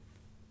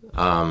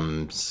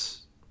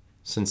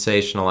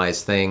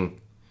sensationalized thing.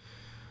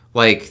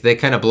 Like, they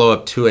kind of blow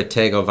up Tua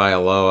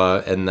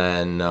Tagovailoa, and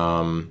then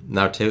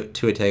now Tua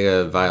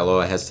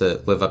Tagovailoa has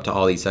to live up to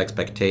all these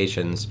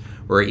expectations,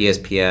 where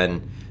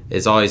ESPN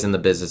is always in the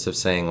business of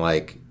saying,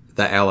 like,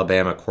 the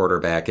Alabama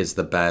quarterback is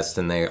the best,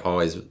 and they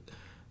always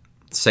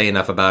say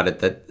enough about it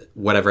that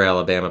whatever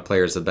Alabama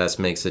player is the best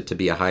makes it to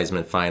be a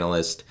Heisman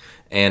finalist.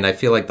 And I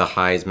feel like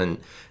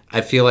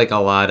I feel like a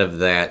lot of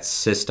that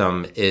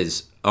system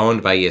is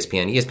owned by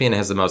ESPN. ESPN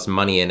has the most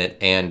money in it,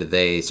 and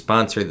they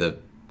sponsor the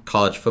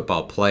college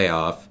football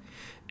playoff,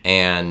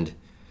 and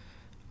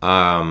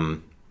I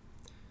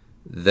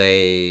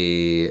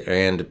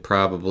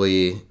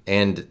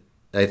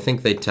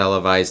think they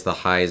televise the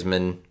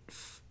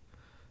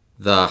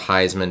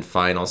Heisman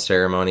final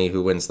ceremony,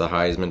 who wins the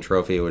Heisman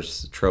Trophy, which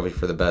is a trophy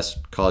for the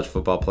best college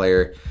football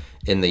player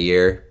in the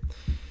year.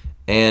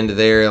 And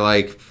they're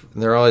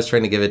always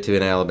trying to give it to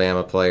an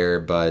Alabama player,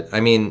 but I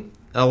mean,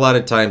 a lot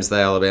of times the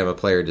Alabama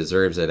player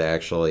deserves it,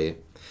 actually.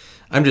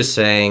 I'm just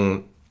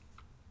saying,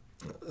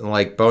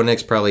 like, Bo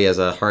Nix probably has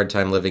a hard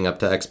time living up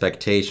to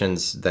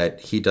expectations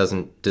that he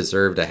doesn't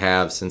deserve to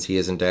have, since he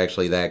isn't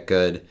actually that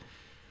good.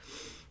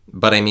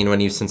 But I mean,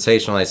 when you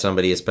sensationalize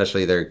somebody,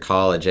 especially their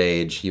college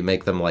age, you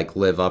make them like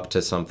live up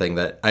to something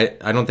that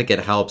I don't think it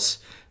helps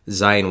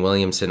Zion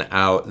Williamson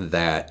out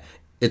that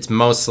it's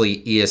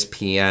mostly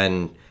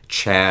ESPN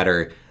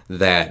chatter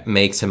that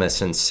makes him a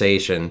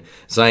sensation.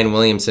 Zion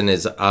Williamson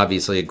is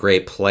obviously a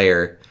great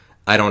player.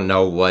 I don't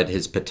know what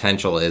his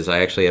potential is. I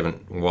actually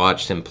haven't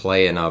watched him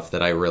play enough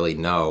that I really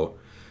know.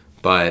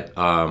 But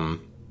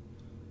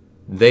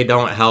they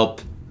don't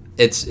help.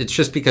 It's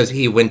just because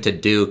he went to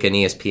Duke, and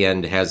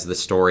ESPN has the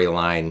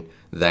storyline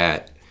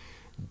that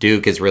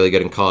Duke is really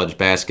good in college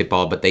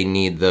basketball, but they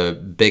need the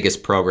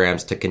biggest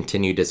programs to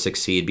continue to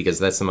succeed, because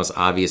that's the most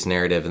obvious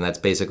narrative, and that's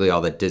basically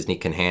all that Disney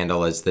can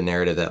handle, is the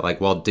narrative that, like,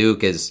 well,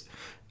 Duke is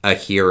a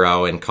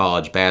hero in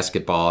college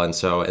basketball, and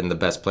the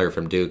best player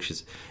from Duke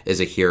is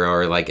a hero,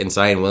 or like, and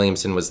Zion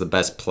Williamson was the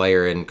best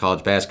player in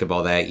college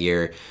basketball that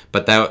year,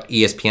 but that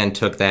ESPN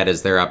took that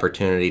as their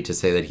opportunity to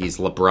say that he's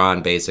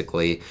LeBron,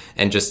 basically,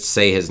 and just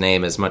say his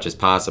name as much as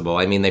possible.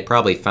 I mean, they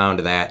probably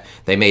found that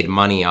they made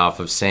money off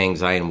of saying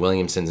Zion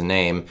Williamson's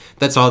name.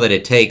 That's all that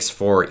it takes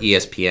for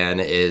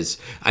ESPN is,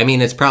 I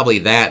mean, it's probably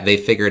that they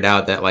figured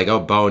out that, like,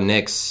 oh, Bo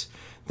Nix,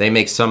 they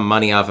make some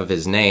money off of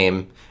his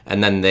name.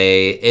 And then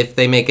if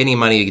they make any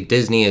money,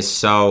 Disney is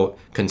so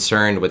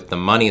concerned with the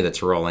money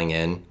that's rolling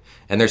in,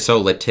 and they're so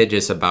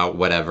litigious about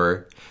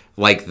whatever.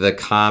 Like, the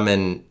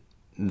common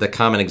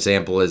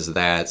example is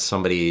that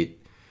somebody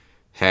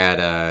had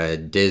a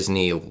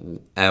Disney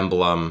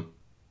emblem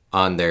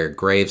on their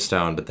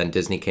gravestone, but then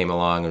Disney came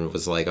along and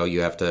was like, oh,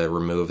 you have to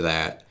remove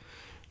that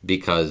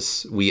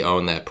because we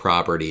own that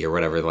property or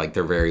whatever. Like,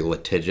 they're very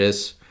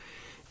litigious.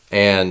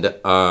 And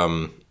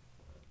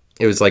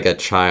it was like a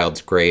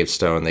child's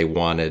gravestone. They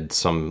wanted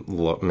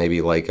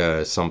maybe like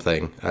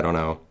something, I don't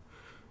know,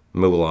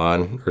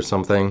 Mulan or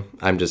something.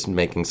 I'm just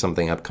making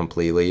something up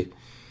completely.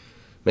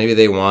 Maybe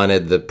they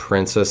wanted the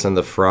Princess and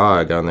the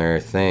Frog on their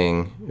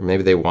thing.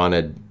 Maybe they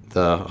wanted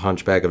the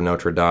Hunchback of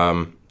Notre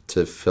Dame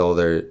to fill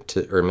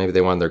or maybe they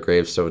wanted their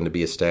gravestone to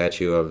be a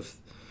statue of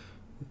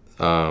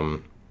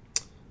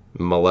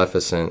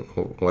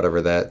Maleficent,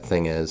 whatever that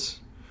thing is.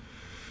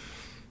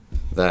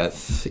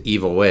 That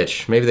evil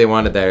witch. Maybe they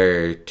wanted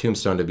their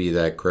tombstone to be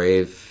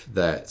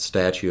that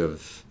statue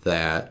of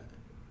that.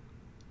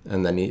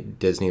 And then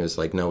Disney was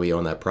like, no, we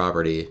own that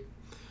property.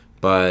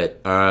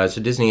 But,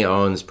 so Disney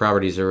owns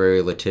properties that are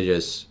very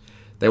litigious.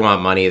 They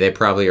want money. They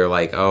probably are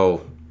like,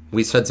 oh,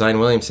 we said Zion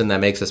Williamson, that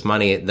makes us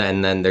money.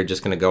 And then they're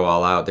just going to go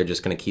all out. They're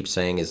just going to keep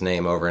saying his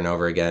name over and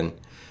over again.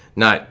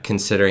 Not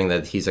considering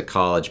that he's a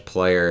college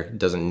player,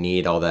 doesn't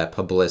need all that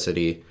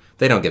publicity.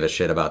 They don't give a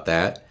shit about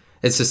that.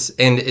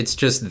 It's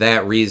just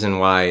that reason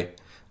why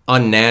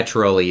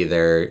unnaturally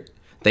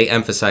they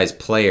emphasize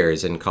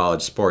players in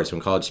college sports,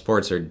 when college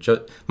sports are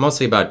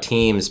mostly about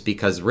teams,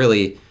 because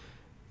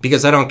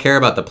I don't care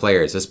about the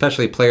players,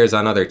 especially players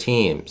on other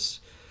teams.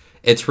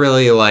 It's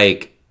really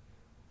like,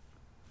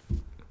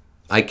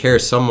 I care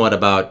somewhat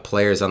about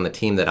players on the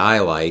team that I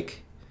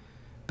like,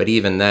 but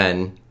even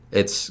then,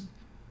 it's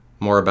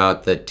more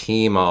about the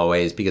team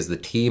always, because the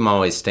team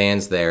always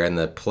stands there and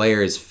the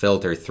players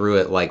filter through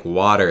it like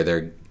water.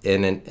 They're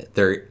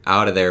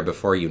out of there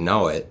before you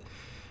know it.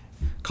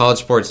 College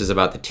sports is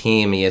about the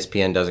team.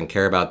 ESPN doesn't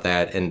care about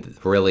that and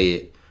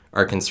really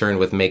are concerned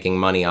with making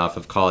money off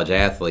of college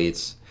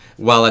athletes,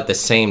 while at the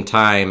same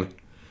time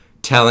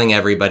telling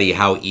everybody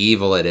how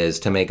evil it is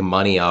to make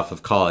money off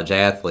of college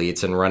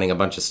athletes and running a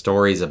bunch of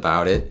stories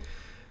about it.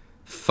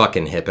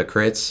 Fucking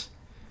hypocrites.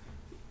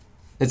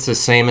 It's the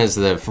same as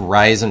the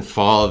rise and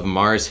fall of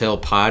Mars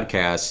Hill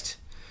podcast.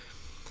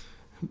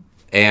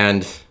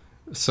 and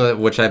so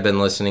which I've been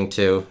listening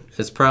to.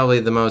 It's probably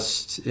the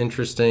most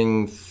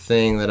interesting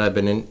thing that I've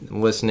been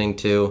listening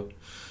to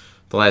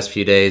the last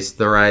few days.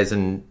 The Rise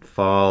and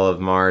Fall of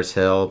Mars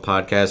Hill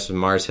podcast.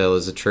 Mars Hill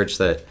is a church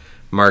that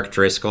Mark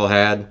Driscoll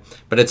had,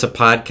 but it's a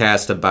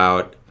podcast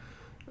about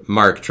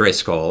Mark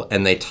Driscoll,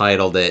 and they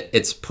titled it,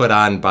 it's put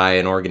on by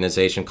an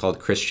organization called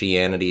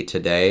Christianity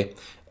Today,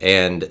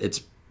 and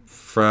it's,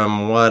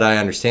 from what I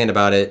understand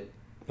about it,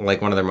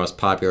 like one of their most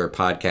popular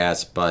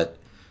podcasts,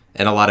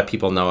 and a lot of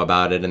people know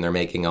about it, and they're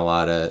making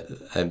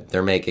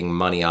they're making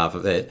money off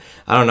of it.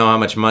 I don't know how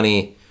much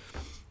money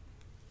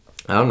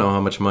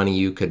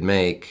you could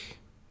make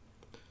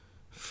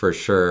for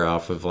sure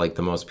off of like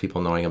the most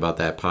people knowing about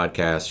that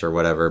podcast or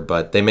whatever,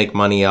 but they make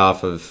money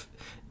off of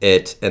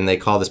it, and they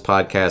call this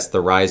podcast The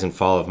Rise and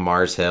Fall of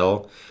Mars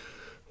Hill.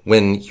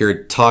 When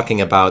you're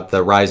talking about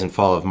the rise and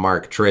fall of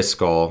Mark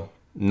Driscoll,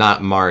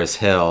 not Mars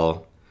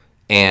Hill,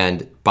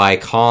 and by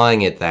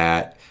calling it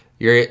that,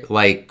 you're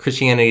like,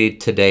 Christianity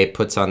Today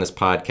puts on this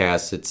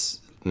podcast. It's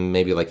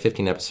maybe like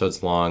 15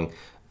 episodes long.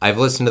 I've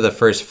listened to the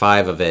first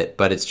 5 of it,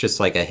 but it's just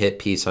like a hit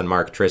piece on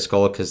Mark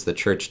Driscoll, because the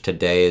church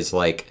today is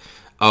like,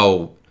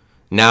 oh,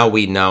 now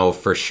we know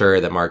for sure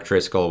that Mark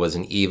Driscoll was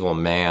an evil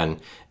man,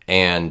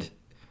 and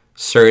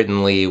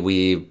certainly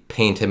we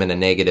paint him in a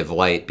negative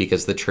light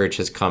because the church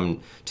has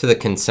come to the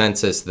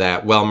consensus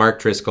that, well, Mark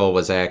Driscoll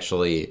was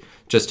actually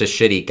just a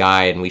shitty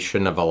guy, and we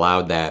shouldn't have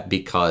allowed that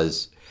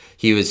because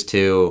he was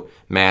too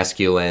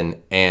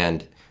masculine.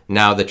 And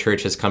now the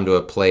church has come to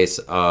a place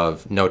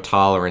of no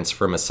tolerance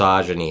for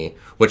misogyny,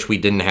 which we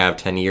didn't have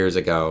 10 years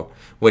ago,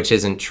 which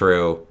isn't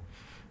true.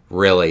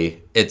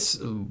 Really, it's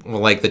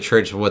like the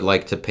church would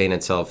like to paint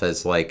itself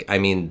as like, I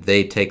mean,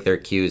 they take their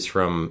cues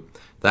from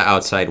the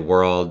outside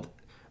world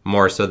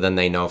more so than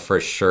they know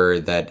for sure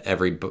that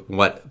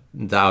what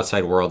the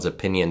outside world's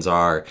opinions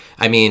are.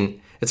 I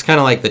mean, it's kind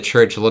of like the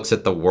church looks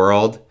at the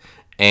world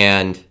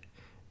and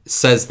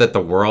says that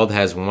the world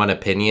has one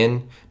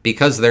opinion.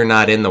 Because they're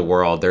not in the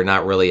world, they're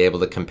not really able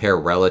to compare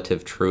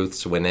relative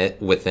truths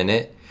within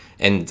it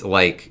and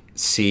like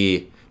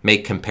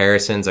make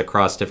comparisons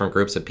across different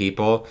groups of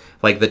people.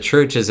 Like, the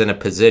church is in a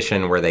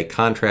position where they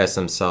contrast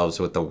themselves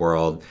with the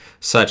world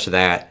such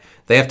that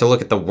they have to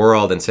look at the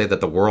world and say that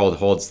the world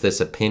holds this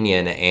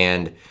opinion.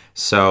 And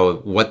so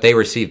what they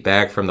receive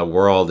back from the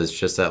world is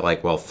just that,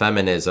 like, well,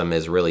 feminism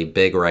is really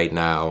big right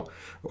now,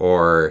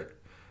 or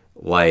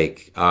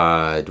like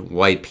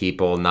white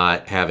people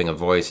not having a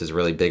voice is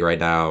really big right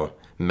now,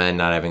 men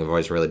not having a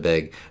voice really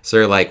big. So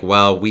they're like,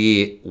 well,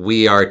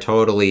 we are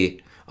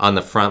totally on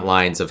the front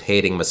lines of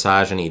hating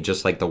misogyny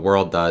just like the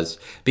world does,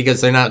 because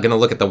they're not going to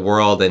look at the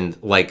world and,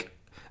 like,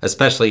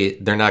 especially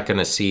they're not going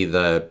to see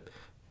the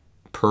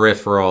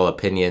peripheral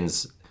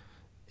opinions,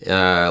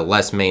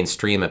 less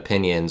mainstream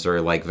opinions, or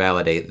like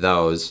validate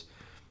those.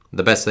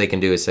 The best they can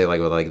do is say,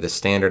 like, well, like the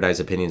standardized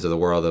opinions of the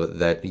world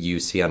that you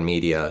see in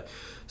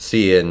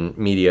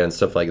media and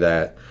stuff like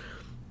that.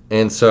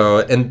 And so,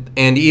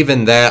 and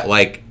even that,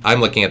 like,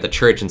 I'm looking at the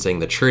church and saying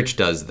the church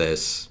does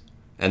this,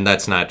 and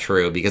that's not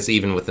true, because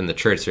even within the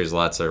church, there's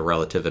lots of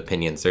relative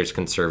opinions. There's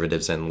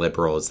conservatives and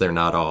liberals. They're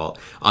not all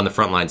on the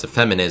front lines of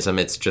feminism.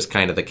 It's just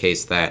kind of the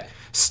case that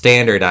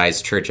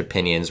standardized church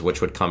opinions,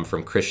 which would come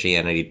from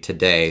Christianity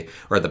Today,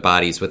 or the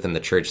bodies within the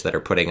church that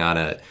are putting on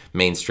a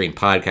mainstream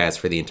podcast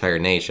for the entire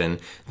nation,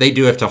 they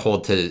do have to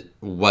hold to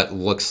what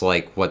looks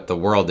like what the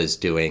world is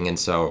doing. And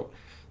so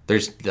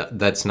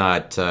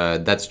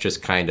that's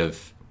just kind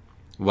of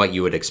what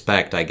you would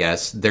expect, I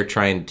guess. They're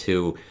trying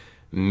to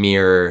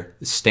mirror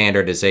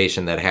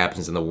standardization that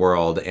happens in the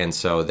world, and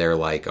so they're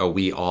like, oh,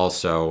 we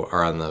also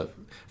are on the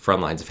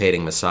front lines of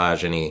hating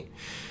misogyny.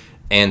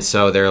 And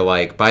so they're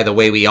like, by the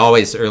way, we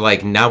always are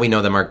like, now we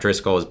know that Mark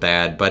Driscoll is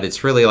bad, but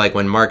it's really like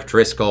when Mark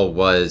Driscoll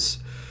was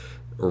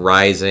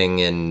rising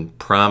in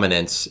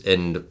prominence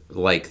in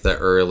like the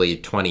early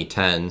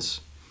 2010s,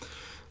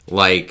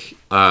 like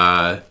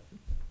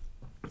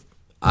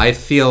I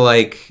feel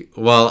like,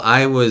 well,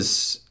 I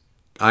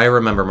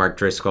remember Mark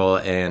Driscoll,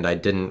 and I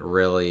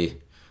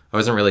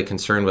wasn't really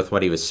concerned with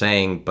what he was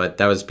saying, but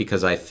that was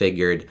because I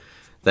figured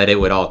that it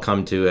would all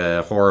come to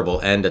a horrible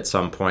end at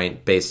some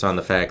point, based on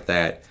the fact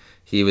that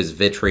he was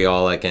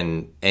vitriolic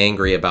and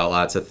angry about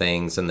lots of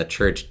things, and the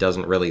church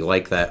doesn't really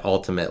like that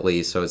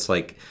ultimately. So it's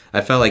like,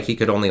 I felt like he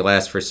could only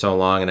last for so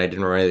long, and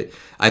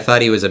I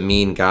thought he was a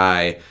mean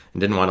guy and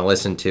didn't want to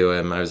listen to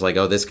him. I was like,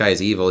 oh, this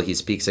guy's evil. He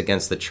speaks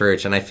against the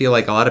church. And I feel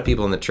like a lot of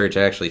people in the church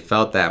actually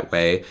felt that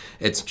way.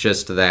 It's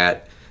just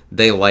that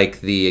they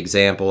like the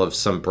example of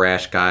some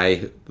brash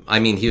guy. I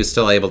mean, he was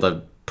still able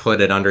to put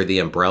it under the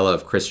umbrella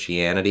of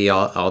Christianity,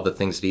 all the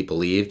things that he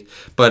believed.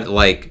 But,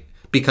 like,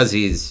 because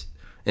he's,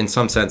 in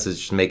some senses,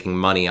 just making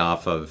money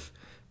off of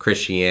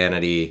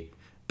Christianity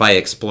by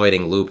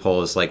exploiting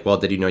loopholes. Like, well,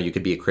 did you know you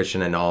could be a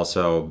Christian and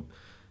also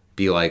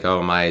be like,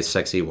 oh, my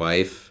sexy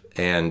wife,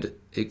 and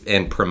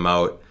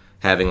promote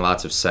having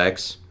lots of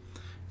sex?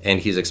 And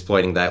he's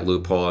exploiting that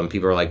loophole, and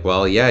people are like,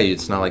 well, yeah,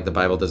 it's not like the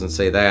Bible doesn't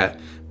say that.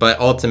 But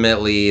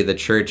ultimately, the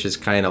church is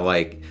kind of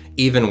like,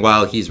 even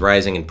while he's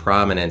rising in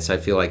prominence, I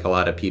feel like a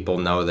lot of people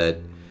know that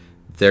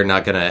they're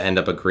not going to end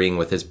up agreeing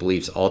with his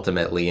beliefs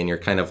ultimately, and you're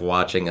kind of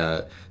watching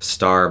a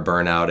star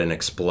burn out and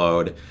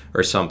explode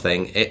or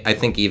something. I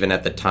think even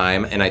at the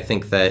time, and I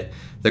think that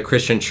the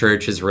Christian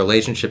church's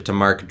relationship to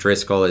Mark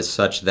Driscoll is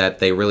such that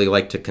they really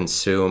like to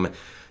consume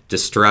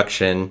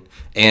destruction.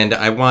 And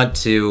I want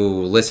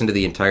to listen to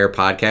the entire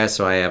podcast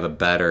so I have a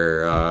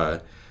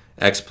better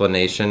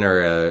explanation,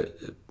 or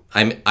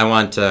I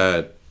want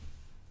to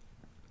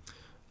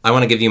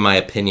give you my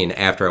opinion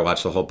after I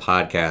watch the whole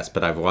podcast,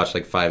 but I've watched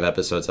like 5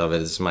 episodes of it.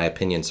 This is my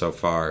opinion so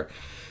far,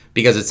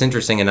 because it's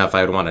interesting enough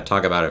I would want to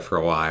talk about it for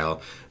a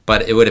while.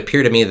 But it would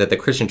appear to me that the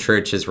Christian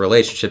church's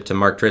relationship to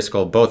Mark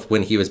Driscoll, both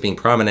when he was being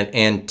prominent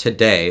and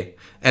today,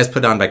 as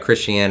put on by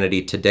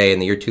Christianity Today in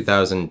the year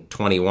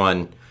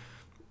 2021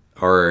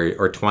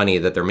 or 20,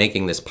 that they're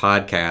making this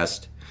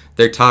podcast,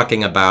 they're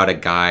talking about a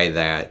guy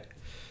that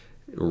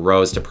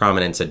rose to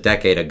prominence a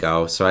decade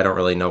ago. So I don't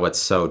really know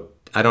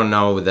I don't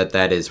know that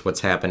that is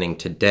what's happening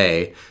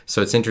today.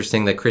 So it's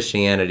interesting that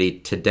Christianity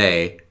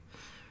Today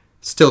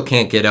still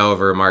can't get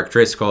over Mark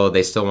Driscoll.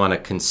 They still want to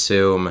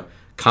consume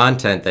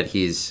content that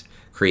he's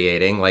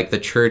creating. Like, the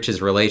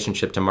church's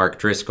relationship to Mark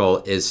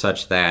Driscoll is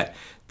such that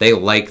they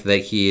like that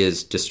he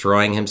is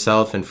destroying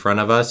himself in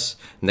front of us,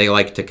 and they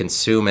like to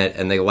consume it,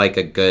 and they like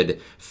a good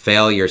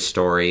failure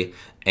story.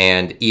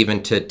 And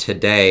even to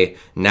today,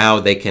 now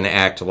they can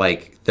act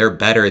like they're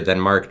better than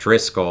Mark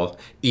Driscoll,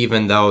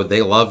 even though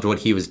they loved what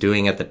he was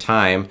doing at the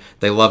time.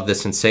 They loved the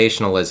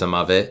sensationalism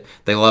of it.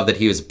 They love that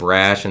he was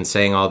brash and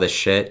saying all this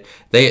shit.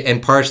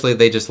 And partially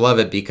they just love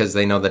it because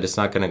they know that it's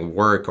not going to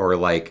work, they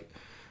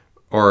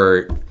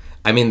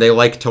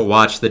like to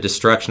watch the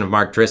destruction of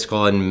Mark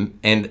Driscoll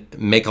and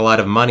make a lot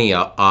of money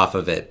off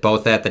of it,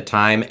 both at the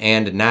time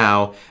and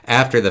now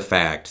after the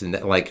fact.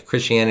 And like,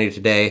 Christianity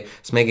Today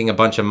is making a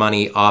bunch of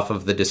money off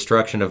of the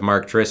destruction of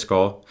Mark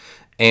Driscoll.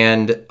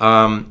 And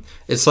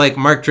it's like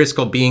Mark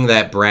Driscoll being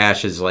that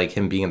brash is like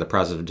him being in the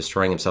process of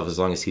destroying himself, as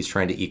long as he's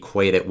trying to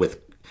equate it with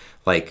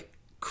like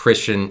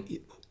Christian,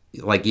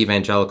 like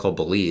evangelical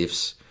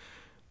beliefs.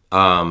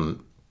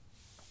 And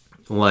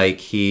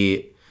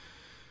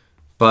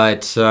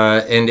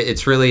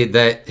it's really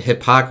that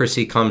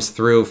hypocrisy comes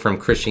through from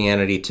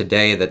Christianity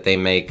Today, that they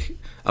make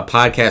a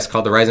podcast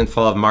called The Rise and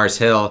Fall of Mars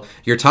Hill.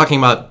 You're talking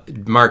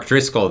about Mark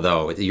Driscoll,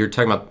 though. You're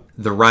talking about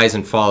the rise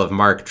and fall of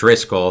Mark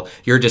Driscoll.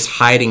 You're just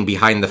hiding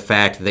behind the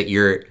fact that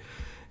you're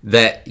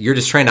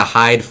just trying to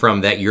hide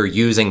from that you're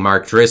using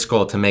Mark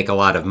Driscoll to make a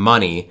lot of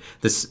money.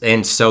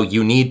 And so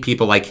you need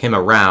people like him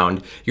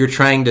around. You're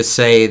trying to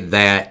say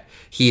that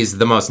he's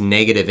the most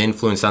negative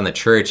influence on the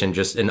church and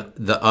just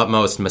the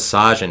utmost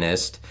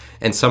misogynist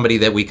and somebody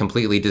that we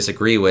completely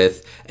disagree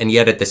with, and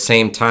yet at the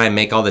same time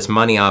make all this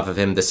money off of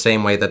him the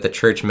same way that the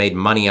church made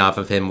money off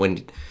of him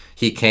when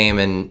he came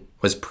and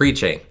was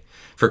preaching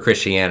for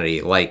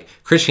Christianity. Like,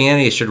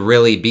 Christianity should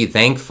really be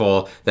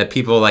thankful that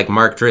people like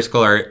Mark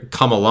Driscoll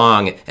come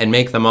along and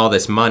make them all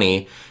this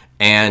money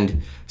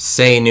and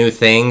say new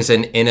things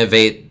and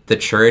innovate the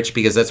church,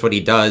 because that's what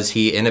he does.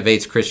 He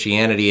innovates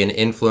Christianity and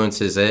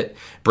influences it,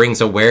 brings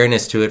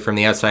awareness to it from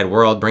the outside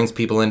world, brings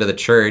people into the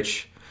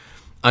church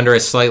under a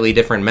slightly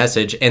different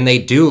message, and they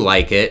do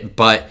like it,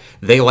 but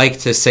they like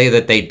to say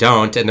that they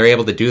don't, and they're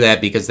able to do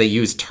that because they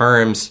use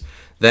terms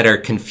that are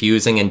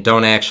confusing and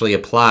don't actually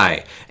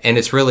apply. And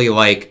it's really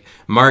like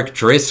Mark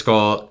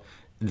Driscoll,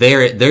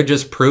 they're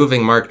just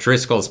proving Mark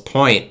Driscoll's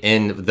point,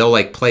 and they'll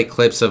like play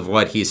clips of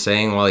what he's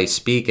saying while he's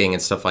speaking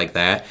and stuff like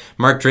that.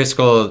 Mark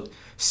Driscoll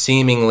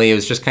seemingly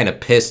was just kind of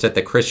pissed at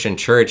the Christian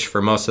church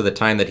for most of the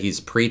time that he's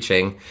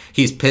preaching.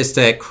 He's pissed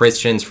at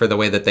Christians for the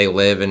way that they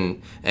live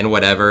and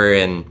whatever.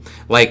 And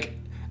like,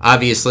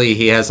 obviously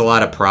he has a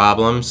lot of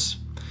problems.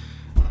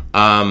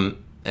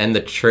 And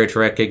the church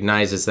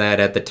recognizes that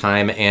at the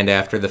time and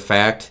after the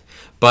fact.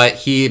 But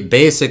he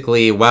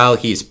basically, while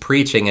he's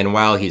preaching and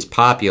while he's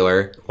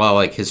popular, while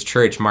like his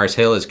church, Mars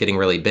Hill, is getting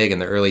really big in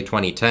the early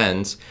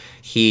 2010s,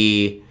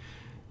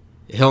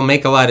 he'll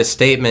make a lot of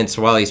statements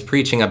while he's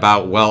preaching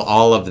about, well,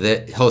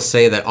 he'll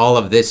say that all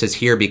of this is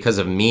here because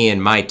of me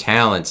and my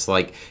talents.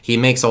 Like, he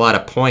makes a lot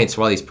of points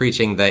while he's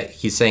preaching that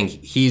he's saying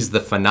he's the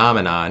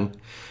phenomenon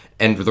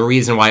and the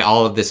reason why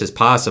all of this is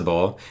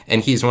possible.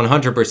 And he's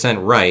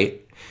 100% right.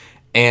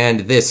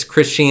 And this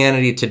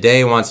Christianity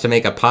Today wants to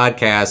make a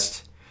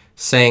podcast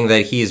saying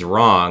that he's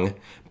wrong,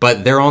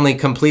 but they're only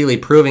completely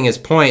proving his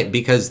point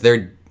because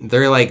they're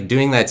like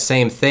doing that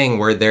same thing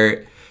where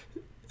they're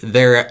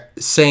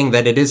saying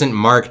that it isn't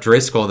Mark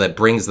Driscoll that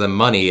brings them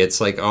money. It's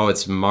like, oh,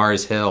 it's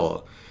Mars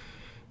Hill.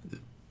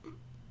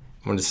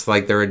 When it's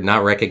like they're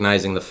not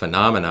recognizing the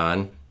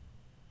phenomenon.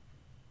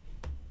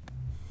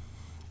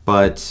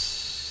 But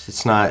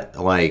it's not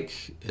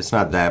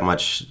that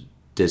much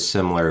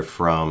dissimilar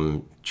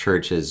from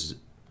churches.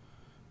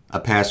 A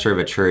pastor of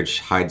a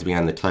church hides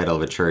behind the title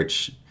of a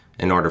church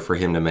in order for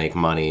him to make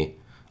money.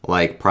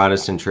 Like,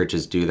 Protestant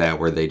churches do that,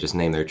 where they just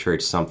name their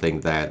church something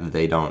that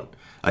they don't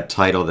a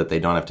title that they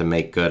don't have to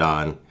make good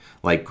on,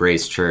 like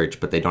Grace Church,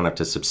 but they don't have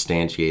to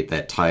substantiate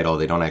that title.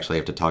 They don't actually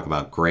have to talk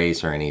about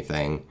grace or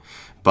anything.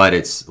 But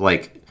it's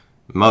like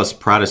most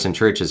Protestant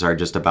churches are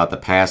just about the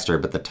pastor,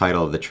 but the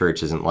title of the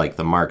church isn't like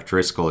the Mark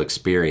Driscoll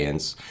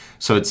Experience.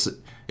 So it's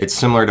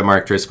similar to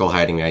Mark Driscoll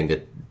hiding behind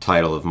the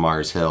title of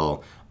Mars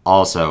Hill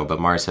also, but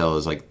Mars Hill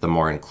is like the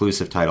more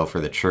inclusive title for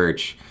the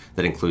church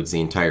that includes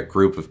the entire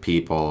group of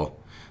people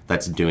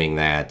that's doing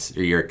that.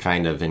 You're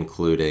kind of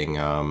including,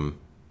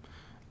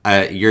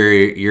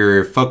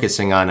 you're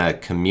focusing on a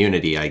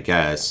community, I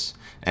guess,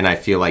 and I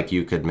feel like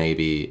you could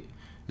maybe,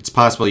 it's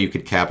possible you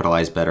could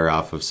capitalize better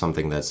off of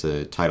something that's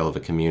a title of a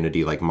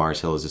community, like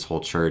Mars Hill is this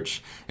whole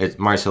church.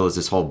 Mars Hill is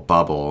this whole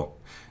bubble,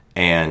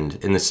 and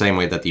in the same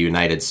way that the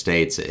United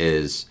States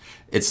is,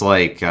 it's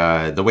like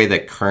the way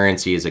that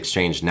currency is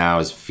exchanged now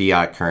is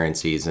fiat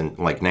currencies and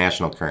like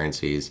national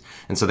currencies,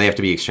 and so they have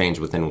to be exchanged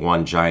within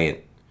one giant.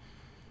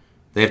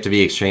 They have to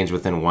be exchanged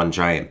within one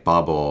giant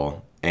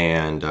bubble,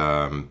 and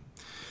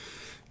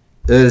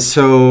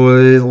so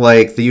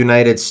like the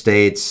United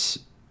States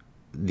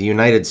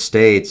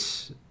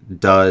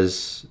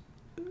does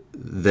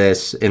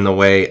this in the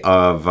way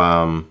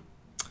of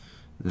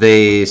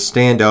they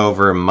stand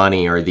over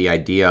money or the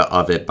idea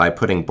of it by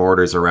putting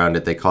borders around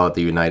it. They call it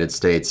the United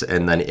States,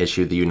 and then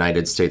issue the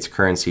United States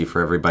currency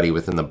for everybody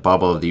within the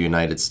bubble of the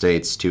United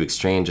States to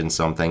exchange in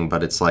something.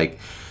 But it's like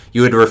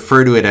you would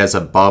refer to it as a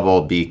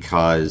bubble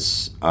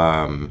because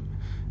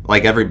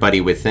like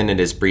everybody within it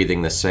is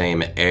breathing the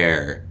same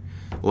air.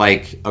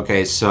 Like,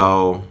 okay,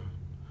 so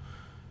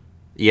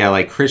yeah,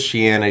 like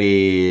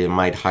Christianity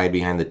might hide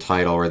behind the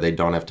title where they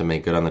don't have to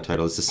make good on the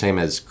title. It's the same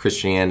as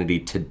Christianity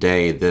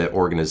Today. The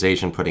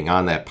organization putting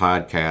on that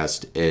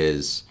podcast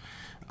is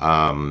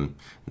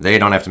they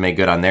don't have to make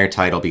good on their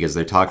title because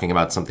they're talking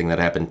about something that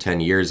happened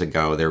 10 years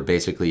ago. They're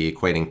basically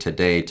equating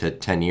today to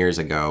 10 years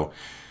ago.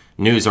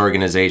 News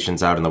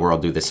organizations out in the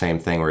world do the same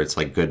thing where it's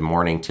like Good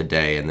Morning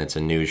Today and it's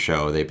a news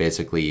show. They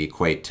basically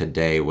equate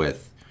today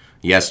with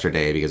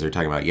yesterday because they're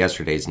talking about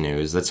yesterday's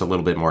news. That's a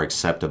little bit more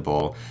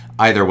acceptable.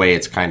 Either way,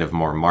 it's kind of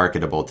more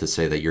marketable to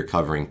say that you're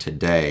covering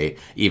today,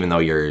 even though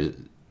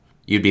you'd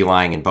be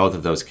lying in both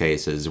of those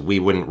cases. We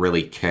wouldn't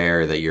really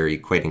care that you're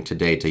equating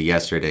today to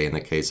yesterday in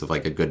the case of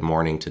like a Good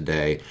Morning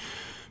Today.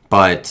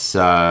 But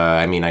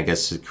I mean, I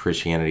guess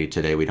Christianity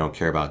Today, we don't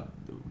care about,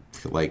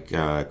 like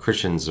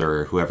Christians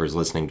or whoever's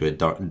listening to it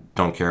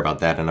don't care about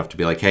that enough to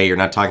be like, hey, you're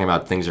not talking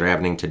about things that are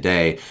happening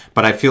today.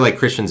 But I feel like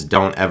Christians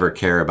don't ever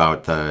care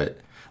about the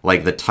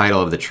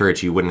title of the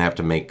church. You wouldn't have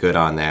to make good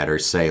on that or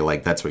say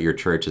like that's what your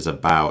church is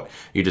about.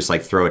 You just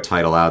like throw a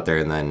title out there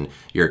and then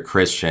you're a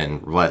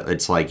Christian.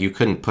 It's like you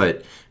couldn't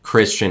put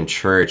Christian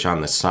church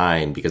on the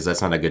sign because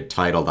that's not a good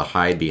title to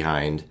hide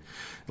behind.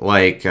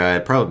 Like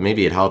probably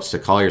maybe it helps to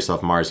call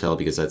yourself Mars Hill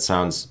because that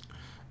sounds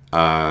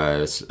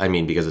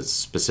because it's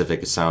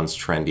specific, it sounds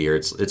trendier.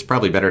 It's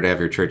probably better to have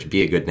your church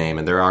be a good name,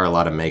 and there are a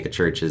lot of mega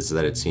churches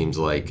that it seems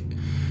like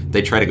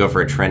they try to go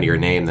for a trendier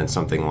name than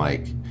something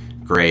like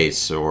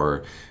Grace,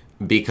 or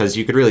because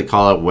you could really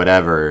call it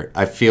whatever.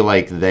 I feel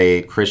like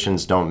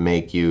Christians don't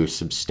make you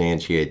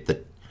substantiate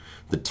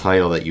the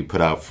title that you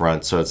put out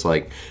front. So it's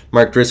like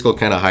Mark Driscoll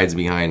kind of hides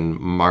behind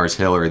Mars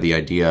Hill or the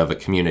idea of a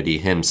community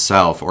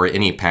himself, or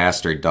any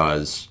pastor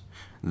does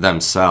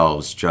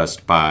themselves,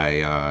 just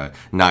by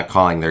not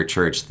calling their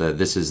church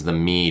this is the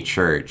me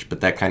church. But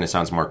that kind of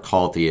sounds more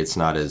culty. It's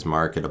not as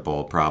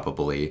marketable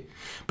probably.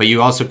 But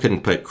you also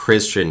couldn't put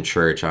Christian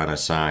church on a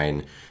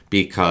sign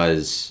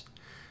because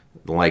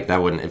like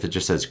that wouldn't, if it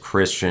just says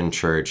Christian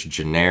church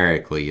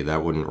generically,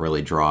 that wouldn't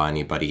really draw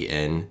anybody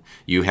in.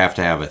 You have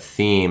to have a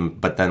theme,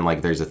 but then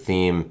like there's a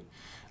theme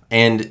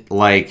and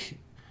like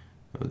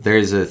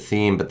there's a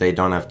theme, but they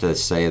don't have to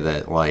say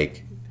that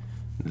like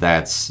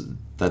that's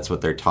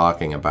what they're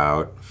talking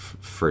about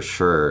for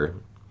sure.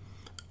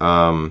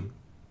 But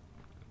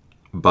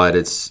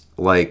it's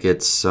like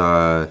it's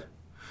kind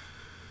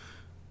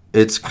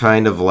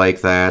of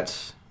like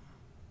that.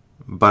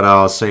 But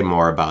I'll say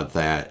more about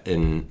that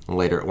in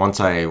later. Once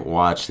I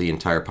watch the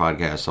entire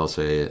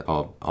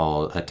podcast,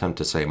 I'll attempt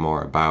to say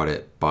more about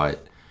it.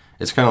 But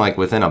it's kind of like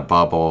within a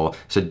bubble.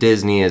 So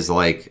Disney is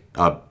like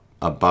a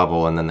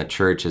bubble, and then the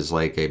church is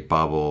like a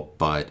bubble.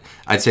 But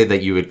I'd say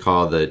that you would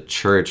call the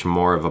church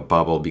more of a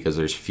bubble because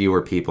there's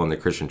fewer people in the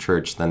Christian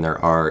church than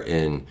there are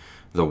in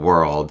the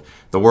world.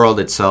 The world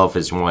itself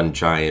is one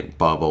giant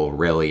bubble,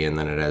 really, and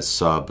then it has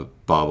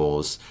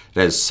sub-bubbles. It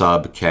has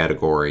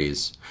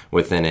sub-categories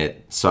within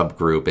it,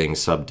 subgroupings,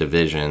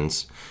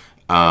 subdivisions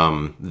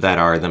that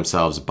are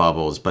themselves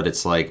bubbles. But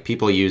it's like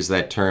people use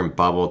that term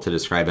bubble to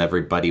describe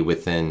everybody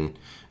within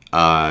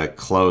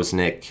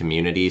close-knit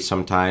community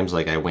sometimes.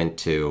 Like I went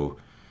to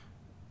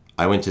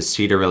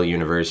Cedarville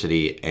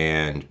University,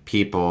 and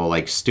people,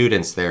 like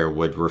students there,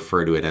 would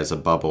refer to it as a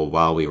bubble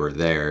while we were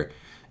there.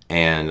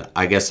 And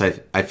I guess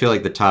I feel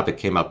like the topic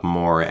came up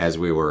more as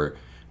we were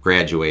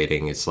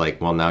graduating. It's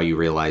like, well, now you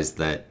realize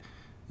that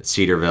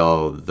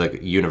Cedarville,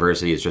 the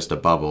university, is just a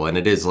bubble, and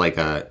it is like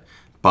a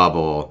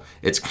bubble.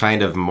 It's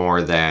kind of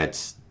more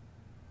that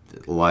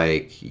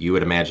like you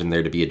would imagine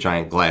there to be a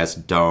giant glass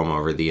dome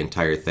over the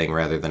entire thing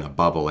rather than a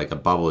bubble. Like a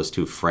bubble is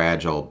too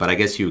fragile, but I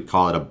guess you would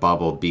call it a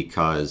bubble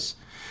because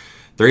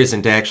there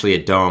isn't actually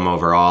a dome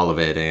over all of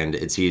it, and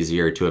it's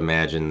easier to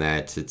imagine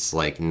that it's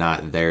like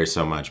not there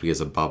so much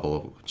because a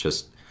bubble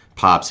just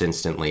pops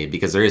instantly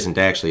because there isn't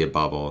actually a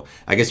bubble.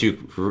 I guess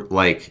you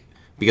like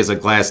because a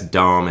glass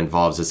dome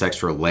involves this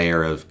extra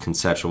layer of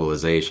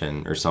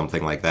conceptualization or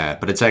something like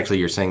that. But it's actually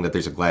you're saying that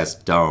there's a glass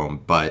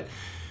dome, but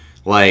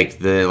like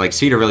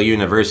Cedarville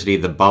University,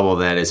 the bubble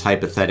that is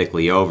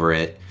hypothetically over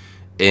it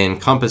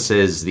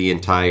encompasses the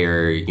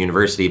entire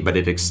university, but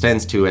it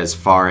extends to as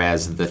far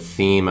as the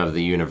theme of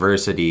the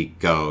university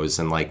goes,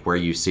 and like where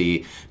you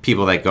see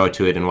people that go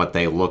to it and what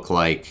they look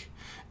like,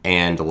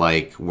 and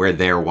like where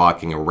they're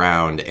walking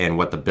around and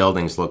what the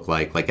buildings look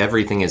like. Like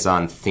everything is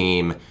on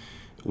theme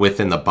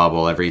within the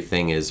bubble.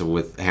 Everything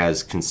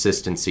has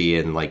consistency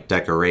and like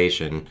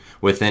decoration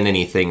within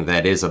anything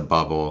that is a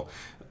bubble.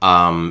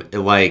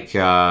 It's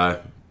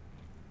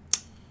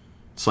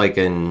like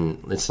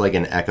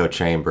an echo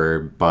chamber,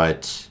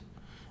 but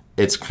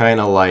it's kind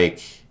of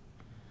like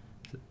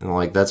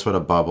that's what a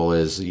bubble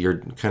is. You're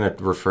kind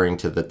of referring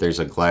to that there's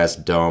a glass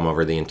dome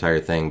over the entire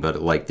thing,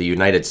 but like the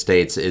United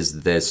States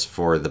is this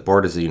for the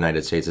borders of the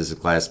United States is a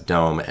glass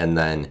dome, and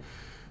then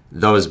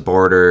those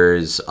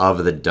borders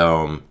of the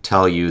dome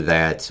tell you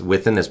that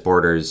within this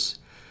borders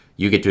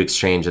you get to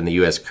exchange in the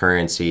U.S.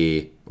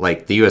 currency.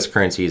 Like the U.S.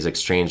 currency is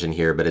exchanged in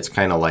here, but it's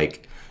kind of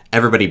like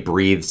everybody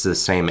breathes the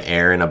same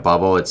air in a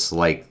bubble. It's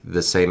like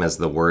the same as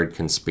the word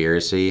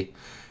conspiracy.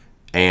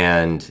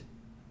 And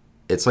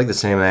it's like the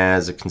same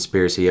as a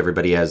conspiracy.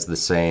 Everybody has the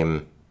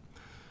same...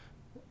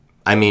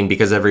 I mean,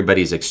 because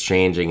everybody's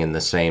exchanging in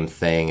the same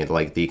thing. And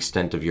like the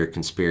extent of your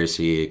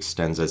conspiracy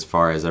extends as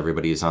far as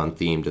everybody's on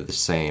theme to the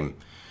same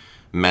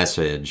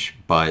message.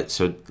 But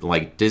so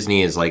like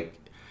Disney's like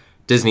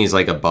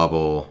a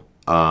bubble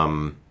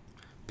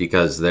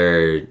because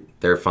they're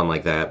fun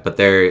like that. But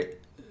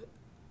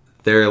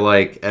they're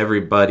like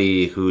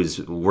everybody who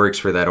works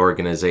for that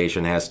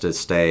organization has to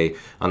stay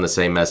on the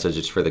same message.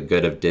 It's for the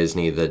good of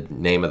Disney. The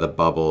name of the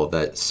bubble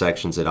that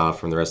sections it off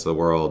from the rest of the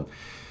world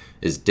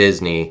is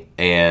Disney,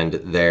 and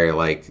they're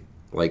like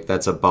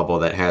that's a bubble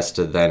that has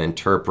to then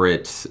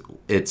interpret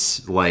its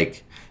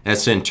place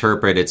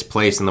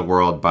in the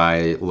world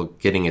by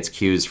getting its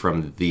cues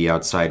from the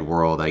outside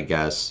world, I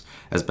guess,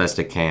 as best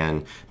it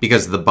can,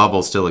 because the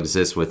bubble still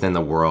exists within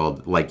the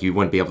world. Like you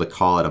wouldn't be able to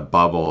call it a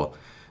bubble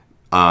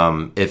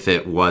if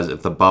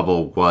the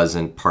bubble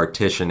wasn't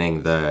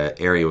partitioning the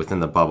area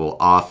within the bubble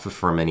off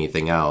from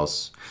anything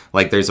else.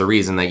 Like there's a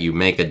reason that you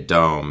make a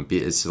dome.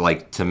 It's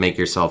like to make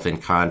yourself in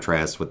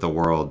contrast with the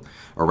world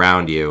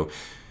around you.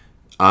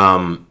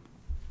 But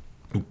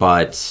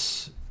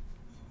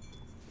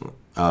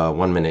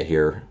 1 minute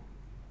here.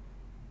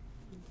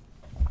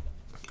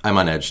 I'm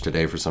on edge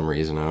today for some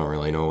reason. I don't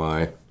really know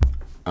why.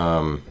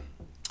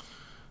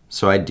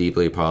 So I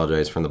deeply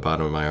apologize from the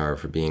bottom of my heart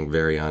for being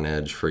very on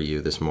edge for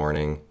you this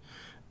morning.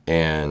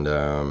 And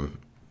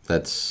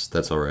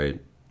that's all right.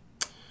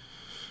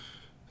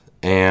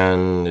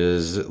 And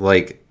is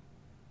like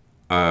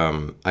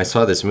I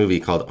saw this movie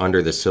called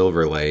Under the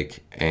Silver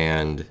Lake,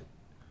 and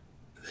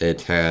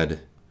it had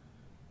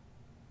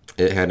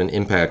an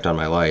impact on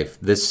my life.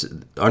 This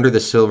Under the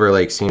Silver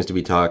Lake seems to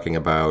be talking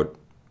about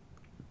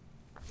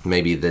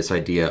maybe this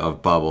idea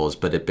of bubbles,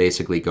 but it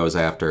basically goes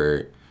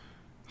after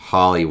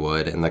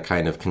Hollywood and the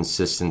kind of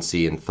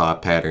consistency and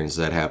thought patterns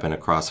that happen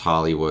across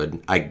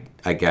Hollywood. I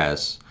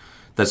guess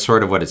that's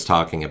sort of what it's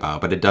talking about,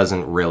 but it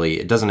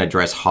doesn't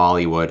address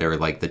Hollywood or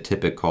like the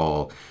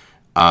typical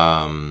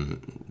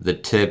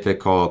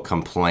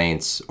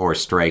complaints or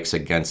strikes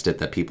against it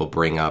that people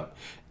bring up.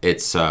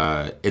 It's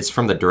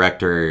from the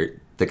director,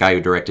 the guy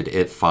who directed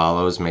It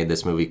Follows, made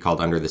this movie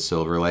called Under the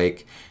Silver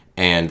Lake,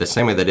 and the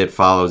same way that It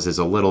Follows is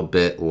a little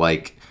bit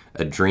like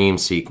a dream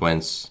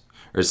sequence.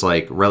 Or it's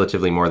like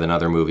relatively more than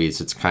other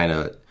movies. It's kind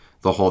of,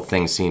 the whole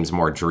thing seems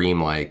more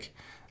dreamlike.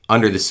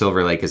 Under the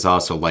Silver Lake is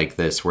also like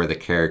this, where the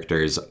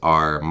characters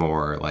are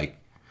more like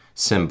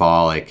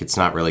symbolic. It's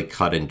not really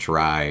cut and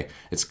dry.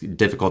 It's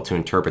difficult to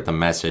interpret the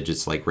message.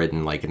 It's like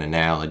written like an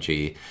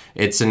analogy.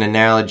 It's an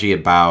analogy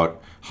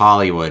about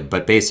Hollywood,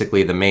 but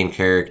basically the main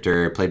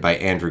character, played by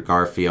Andrew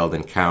Garfield,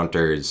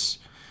 encounters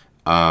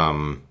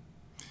a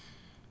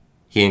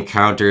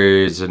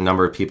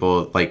number of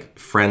people, like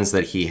friends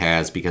that he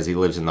has because he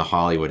lives in the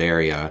Hollywood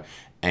area,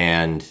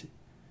 and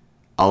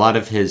a lot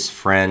of his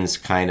friends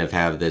kind of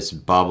have this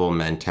bubble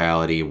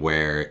mentality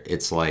where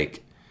it's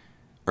like,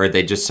 or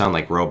they just sound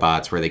like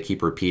robots where they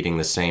keep repeating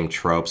the same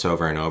tropes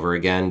over and over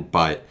again.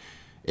 But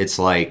it's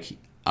like,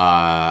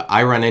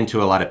 I run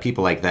into a lot of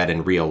people like that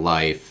in real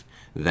life,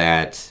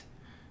 that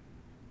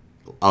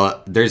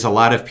there's a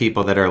lot of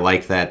people that are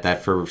like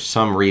that for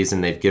some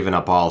reason they've given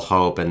up all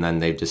hope, and then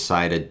they've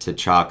decided to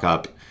chalk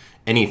up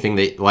anything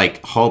that,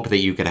 like, hope that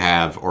you could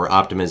have or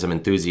optimism,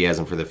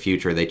 enthusiasm for the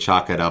future. They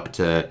chalk it up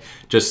to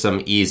just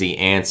some easy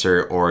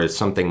answer or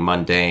something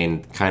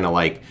mundane, kind of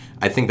like,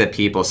 I think that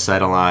people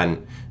settle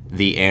on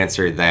the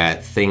answer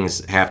that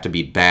things have to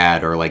be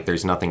bad or like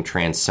there's nothing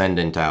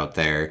transcendent out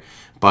there.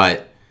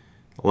 But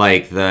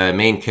like the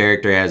main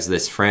character has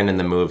this friend in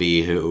the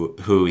movie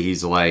who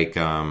he's like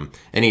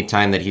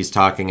anytime that he's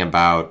talking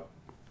about,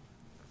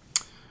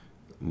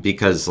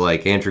 because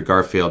like Andrew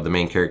Garfield, the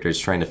main character, is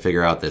trying to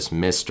figure out this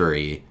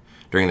mystery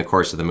during the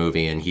course of the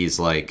movie, and he's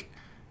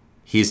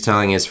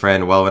telling his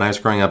friend, well, when I was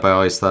growing up, I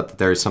always thought that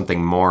there's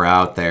something more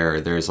out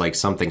there. There's like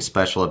something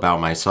special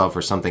about myself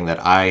or something that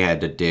I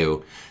had to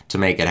do to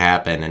make it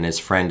happen. And his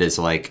friend is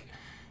like,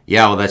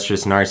 yeah, well, that's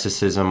just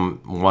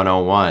narcissism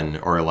 101,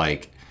 or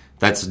like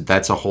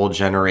that's a whole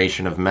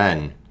generation of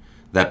men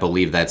that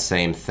believe that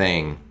same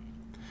thing.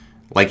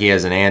 Like he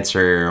has an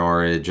answer,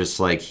 or just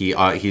like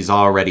he's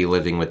already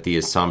living with the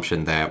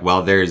assumption that,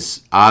 well,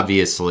 there's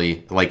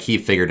obviously, like he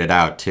figured it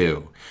out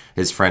too.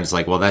 His friend's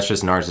like, well, that's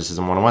just narcissism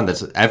 101.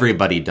 That's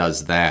everybody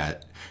does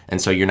that.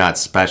 And so you're not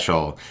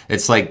special.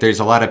 It's like there's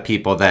a lot of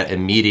people that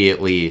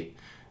immediately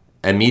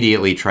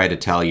try to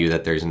tell you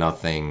that there's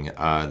nothing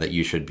that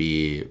you should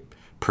be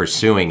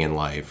pursuing in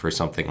life or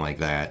something like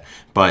that.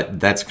 But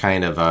that's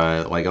kind of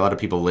like a lot of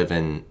people live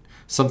in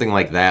something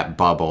like that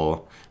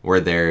bubble where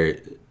they're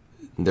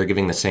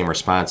giving the same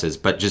responses,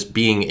 but just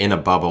being in a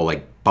bubble,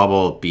 like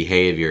bubble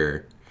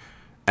behavior,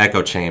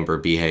 echo chamber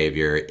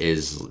behavior,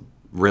 is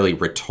really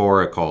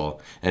rhetorical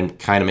and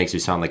kind of makes you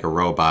sound like a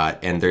robot.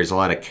 And there's a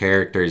lot of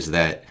characters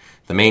that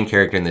the main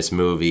character in this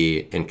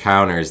movie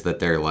encounters that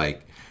they're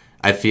like,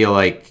 I feel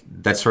like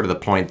that's sort of the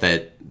point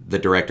that the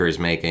director is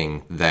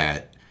making,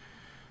 that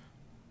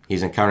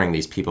he's encountering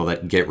these people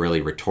that get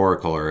really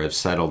rhetorical or have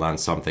settled on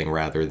something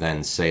rather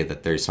than say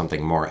that there's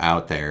something more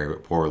out there.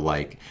 Or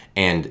like,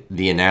 and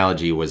the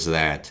analogy was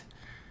that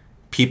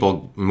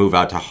people move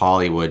out to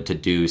Hollywood to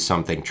do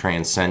something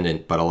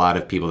transcendent, but a lot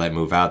of people that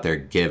move out there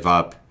give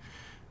up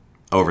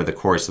over the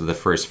course of the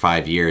first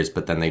 5 years,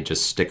 but then they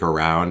just stick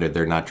around, or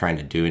they're not trying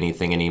to do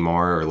anything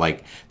anymore, or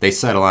like they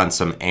settle on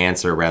some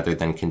answer rather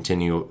than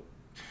continue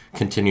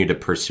to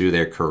pursue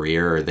their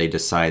career, or they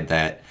decide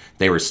that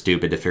they were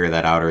stupid to figure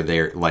that out, or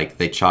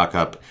they chalk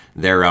up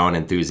their own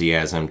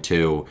enthusiasm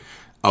to,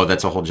 oh,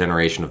 that's a whole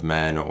generation of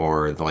men,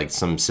 or like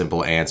some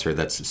simple answer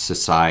that's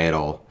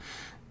societal.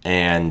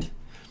 And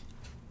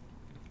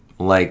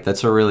like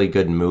that's a really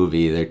good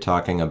movie. They're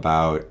talking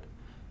about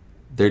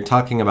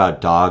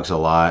dogs a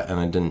lot, and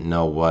I didn't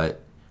know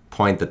what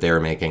point that they were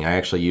making. I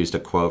actually used a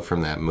quote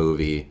from that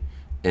movie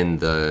in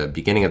the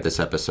beginning of this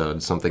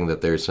episode, something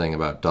that they're saying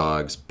about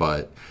dogs,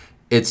 but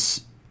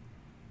it's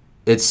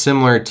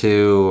similar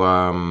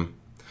to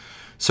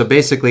so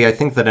basically I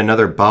think that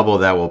another bubble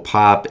that will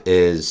pop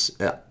is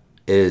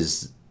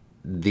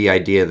the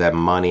idea that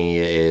money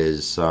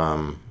is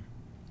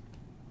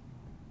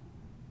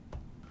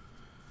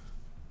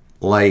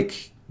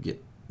like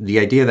the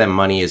idea that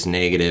money is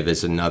negative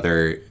is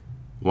another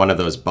one of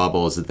those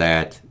bubbles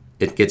that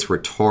it gets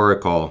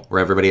rhetorical, where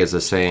everybody has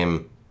the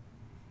same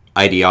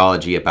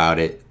ideology about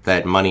it,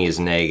 that money is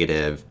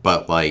negative,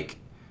 but like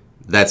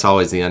that's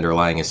always the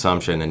underlying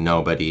assumption, and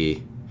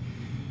nobody,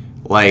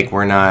 like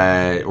we're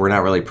not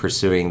really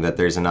pursuing that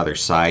there's another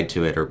side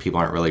to it, or people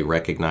aren't really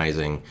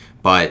recognizing.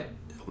 But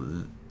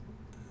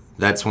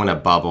that's when a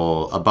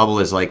bubble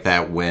is like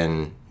that,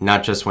 when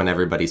not just when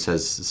everybody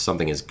says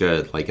something is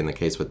good, like in the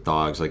case with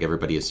dogs, like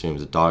everybody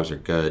assumes that dogs are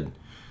good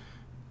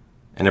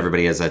and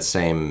everybody has that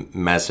same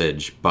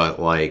message, but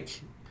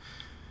like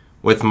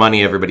with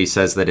money everybody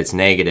says that it's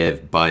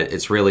negative, but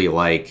it's really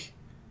like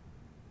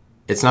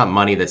it's not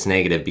money that's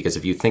negative, because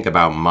if you think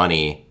about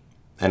money,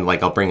 and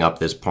like I'll bring up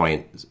this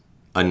point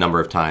a number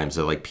of times,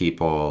 that like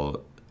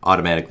people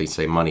automatically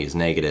say money is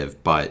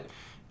negative, but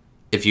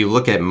if you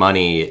look at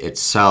money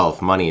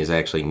itself, money is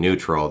actually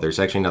neutral. There's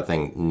actually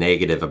nothing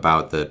negative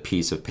about the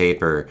piece of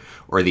paper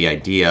or the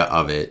idea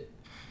of it.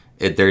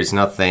 There's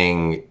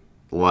nothing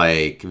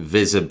like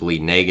visibly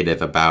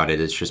negative about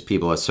it. It's just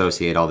people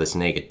associate all this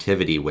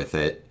negativity with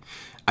it.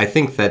 I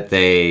think that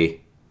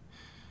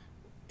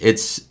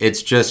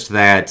it's just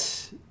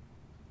that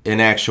in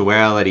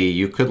actuality,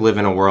 you could live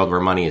in a world where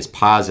money is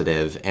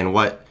positive, and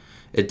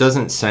it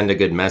doesn't send a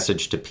good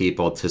message to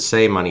people to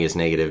say money is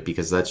negative,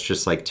 because that's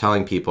just like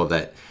telling people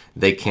that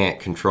they can't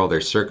control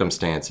their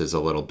circumstances a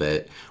little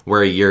bit,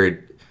 where you're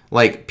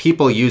like,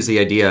 people use the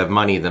idea of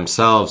money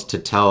themselves to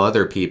tell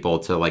other people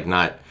to like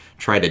not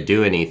try to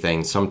do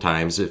anything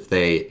sometimes if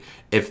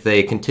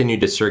they continue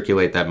to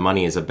circulate that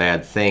money is a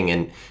bad thing.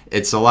 And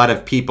it's a lot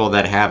of people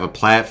that have a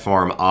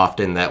platform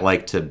often that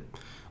like to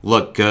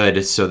look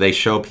good, so they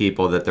show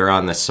people that they're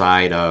on the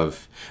side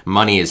of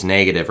money is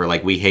negative, or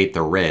like we hate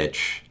the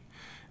rich.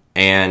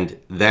 And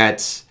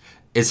it's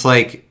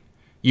like,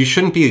 you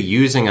shouldn't be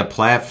using a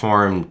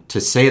platform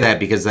to say that,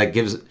 because that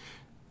gives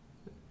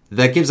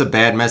a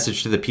bad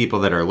message to the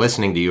people that are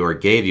listening to you or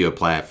gave you a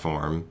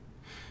platform.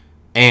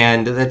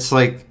 And that's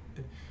like,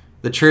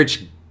 the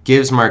church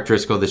gives Mark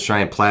Driscoll this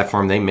giant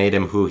platform. They made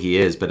him who he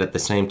is, but at the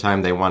same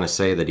time they want to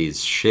say that he's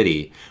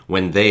shitty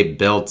when they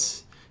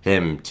built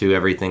him to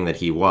everything that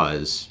he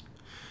was.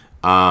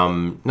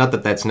 Not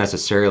that that's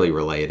necessarily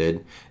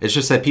related. It's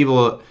just that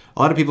a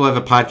lot of people have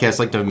a podcast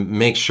like to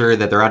make sure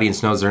that their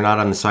audience knows they're not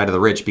on the side of the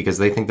rich because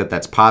they think that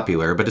that's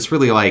popular. But it's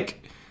really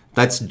like,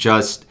 that's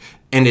just,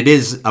 and it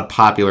is a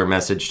popular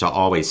message to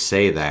always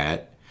say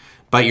that.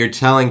 But you're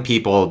telling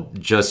people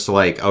just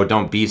like, oh,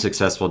 don't be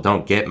successful,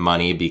 don't get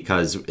money,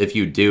 because if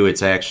you do,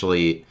 it's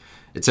actually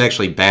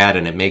bad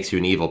and it makes you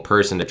an evil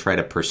person to try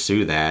to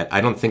pursue that.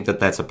 I don't think that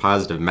that's a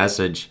positive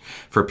message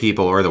for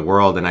people or the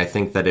world, and I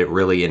think that it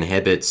really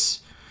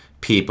inhibits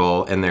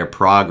people and their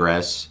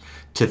progress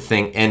to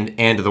think,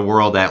 and the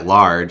world at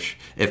large.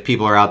 If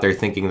people are out there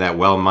thinking that,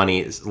 well,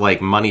 money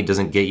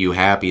doesn't get you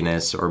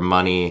happiness, or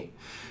money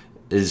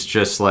is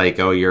just like,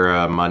 oh, you're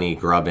a money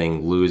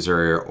grubbing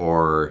loser,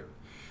 or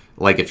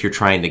like if you're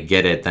trying to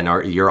get it, then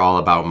you're all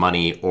about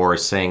money, or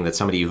saying that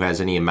somebody who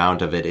has any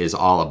amount of it is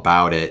all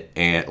about it,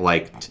 and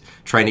like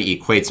trying to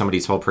equate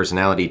somebody's whole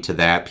personality to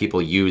that.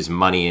 People use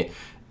money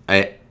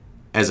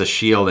as a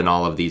shield in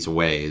all of these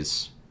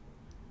ways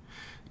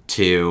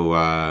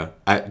to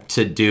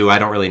do, I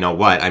don't really know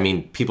what. I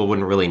mean, people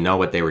wouldn't really know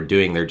what they were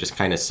doing. They're just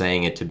kind of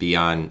saying it to be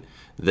on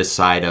the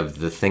side of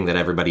the thing that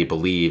everybody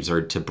believes,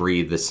 or to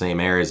breathe the same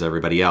air as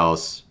everybody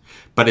else.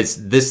 But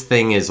this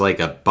thing is like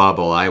a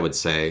bubble, I would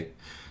say.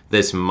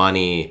 This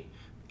money,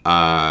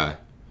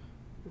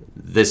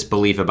 this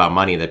belief about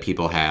money that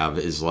people have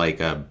is like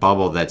a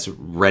bubble that's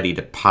ready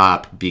to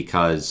pop,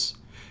 because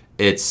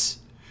it's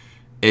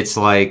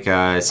like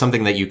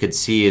something that you could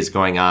see is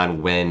going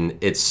on when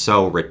it's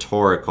so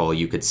rhetorical.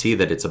 You could see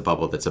that it's a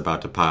bubble that's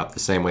about to pop, the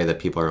same way that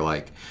people are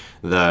like,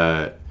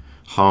 the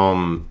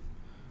home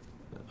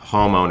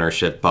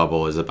ownership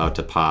bubble is about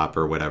to pop,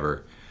 or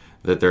whatever.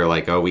 That they're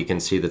like, oh, we can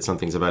see that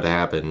something's about to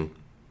happen.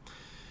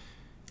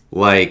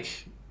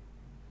 Like,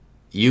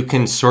 you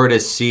can sort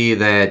of see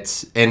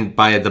that, and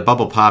by the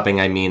bubble popping,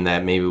 I mean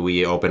that maybe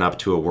we open up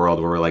to a world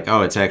where we're like,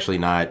 oh, it's actually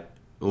not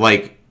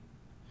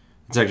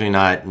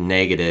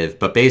negative.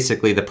 But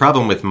basically, the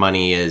problem with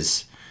money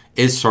is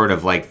sort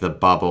of like the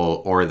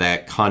bubble, or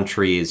that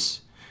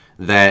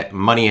that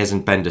money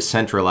hasn't been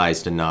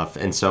decentralized enough,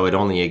 and so it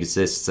only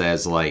exists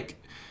as like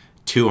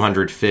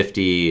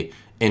 250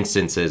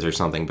 instances or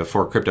something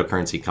before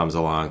cryptocurrency comes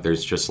along.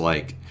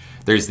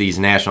 There's these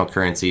national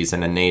currencies,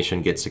 and a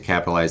nation gets to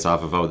capitalize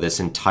off of, oh,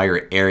 this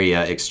entire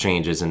area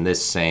exchanges in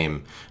this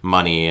same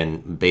money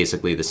and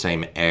basically the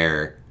same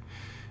air.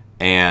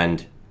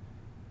 And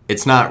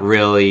it's not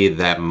really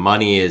that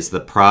money is the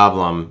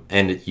problem,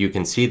 and you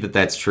can see that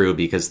that's true,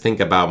 because think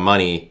about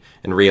money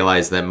and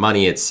realize that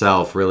money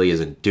itself really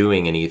isn't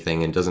doing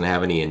anything and doesn't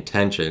have any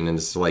intention, and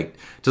it's like,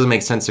 it doesn't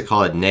make sense to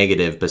call it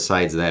negative,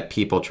 besides that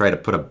people try to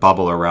put a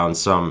bubble around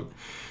some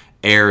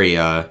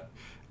area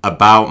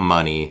about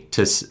money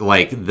to,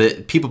 like,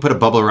 the people put a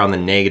bubble around the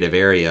negative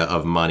area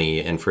of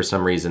money, and for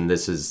some reason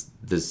this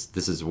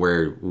is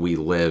where we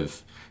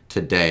live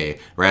today,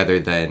 rather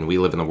than we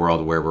live in the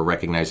world where we're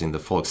recognizing the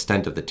full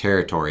extent of the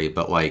territory.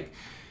 But like,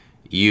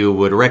 you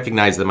would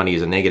recognize that money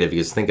is a negative,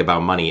 because think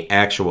about money,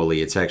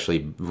 actually it's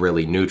actually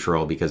really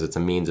neutral, because it's a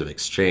means of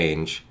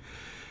exchange,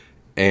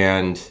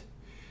 and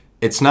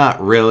it's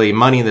not really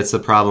money that's the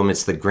problem.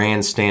 It's the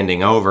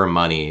grandstanding over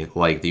money,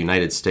 like the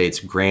United States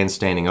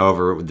grandstanding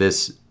over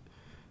this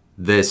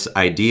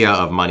idea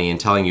of money and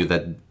telling you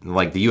that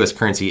like the US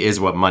currency is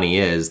what money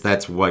is.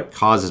 That's what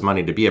causes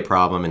money to be a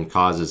problem, and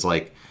causes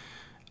like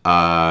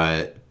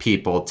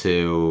people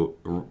to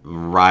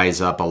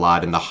rise up a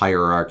lot in the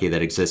hierarchy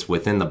that exists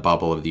within the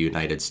bubble of the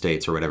United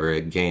States or whatever,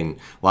 gain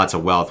lots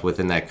of wealth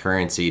within that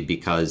currency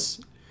because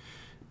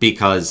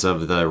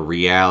of the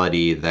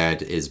reality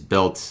that is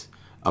built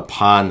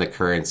upon the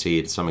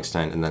currency to some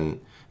extent, and then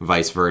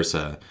vice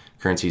versa.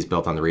 Currency is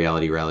built on the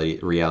reality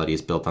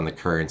is built on the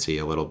currency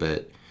a little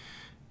bit.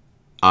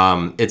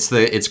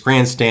 It's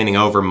grandstanding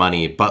over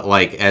money, but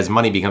like, as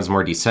money becomes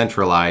more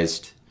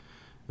decentralized,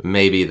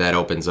 maybe that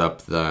opens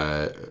up so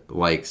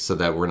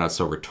that we're not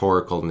so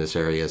rhetorical in this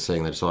area,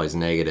 saying that it's always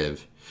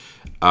negative.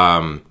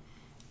 I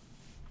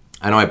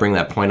know I bring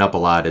that point up a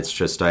lot. It's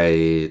just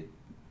it's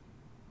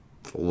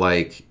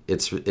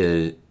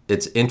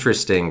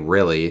interesting,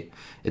 really.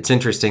 It's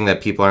interesting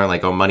that people aren't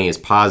like, oh, money is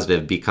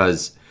positive,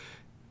 because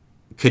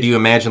could you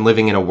imagine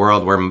living in a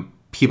world where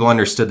people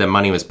understood that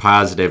money was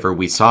positive, or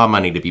we saw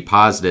money to be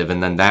positive,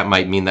 and then that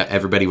might mean that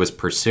everybody was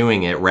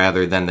pursuing it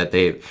rather than that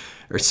they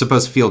are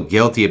supposed to feel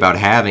guilty about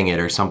having it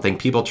or something.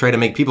 People try to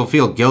make people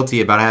feel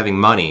guilty about having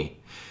money,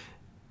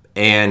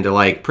 and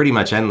like pretty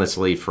much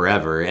endlessly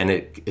forever. And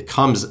it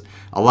comes,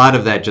 a lot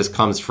of that just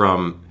comes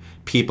from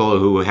people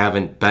who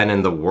haven't been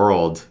in the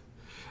world,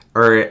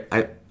 or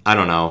I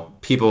don't know,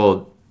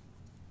 people.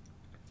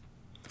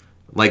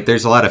 Like,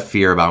 there's a lot of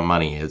fear about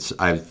money, as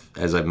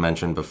I've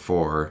mentioned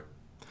before,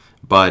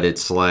 but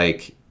it's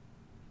like,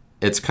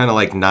 it's kind of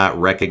like not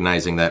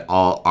recognizing that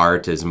all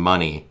art is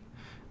money,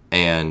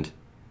 and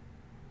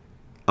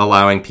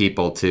allowing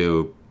people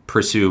to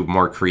pursue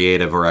more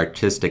creative or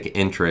artistic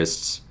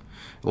interests.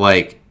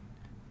 Like,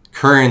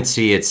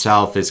 currency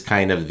itself is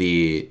kind of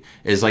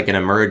is like an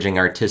emerging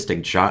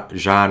artistic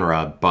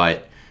genre,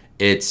 but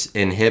it's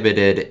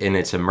inhibited in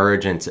its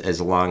emergence as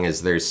long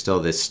as there's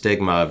still this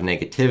stigma of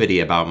negativity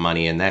about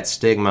money, and that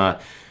stigma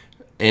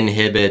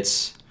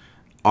inhibits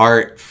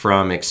art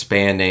from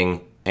expanding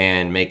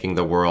and making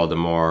the world a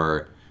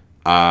more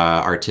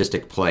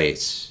artistic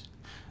place.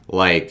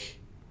 Like,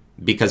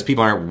 because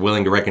people aren't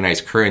willing to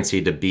recognize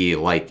currency to be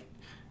like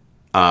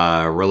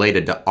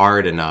related to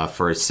art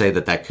enough, or say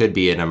that could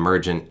be an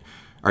emergent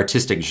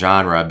artistic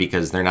genre,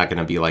 because they're not going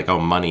to be like, oh,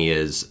 money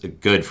is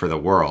good for the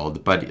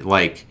world. But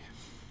like,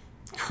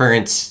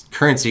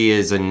 currency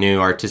is a new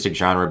artistic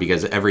genre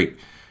because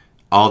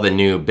all the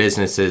new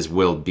businesses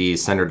will be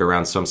centered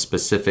around some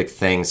specific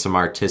thing, some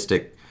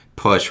artistic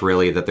push,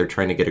 really, that they're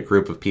trying to get a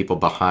group of people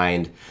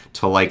behind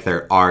to like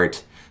their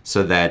art,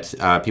 so that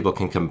people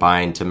can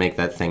combine to make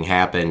that thing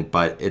happen.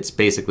 But it's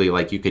basically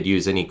like you could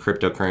use any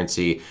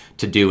cryptocurrency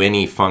to do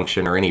any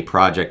function or any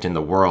project in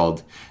the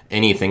world,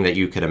 anything that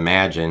you could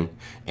imagine.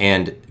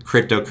 And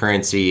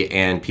cryptocurrency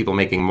and people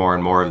making more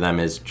and more of them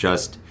is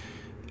just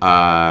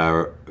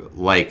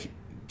like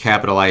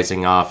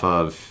capitalizing off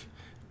of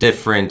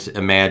different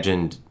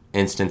imagined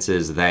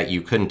instances that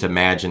you couldn't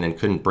imagine and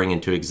couldn't bring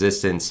into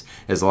existence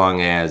as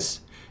long as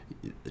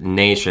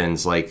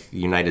nations like the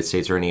United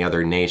States or any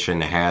other nation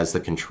has the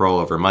control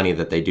over money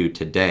that they do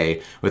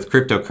today. With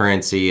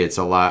cryptocurrency, it's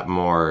a lot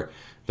more.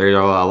 There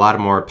are a lot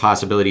more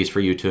possibilities for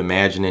you to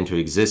imagine into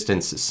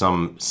existence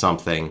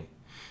something,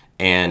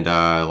 and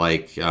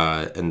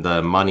and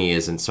the money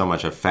isn't so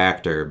much a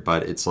factor.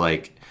 But it's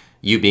like,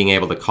 you being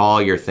able to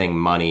call your thing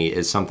money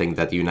is something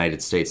that the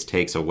United States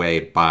takes away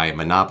by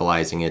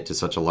monopolizing it to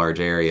such a large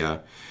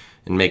area.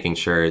 And making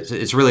sure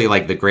it's really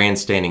like the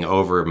grandstanding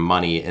over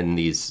money in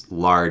these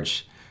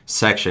large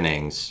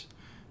sectionings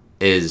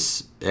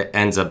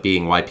ends up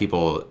being why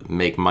people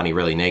make money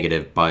really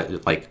negative.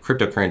 But like,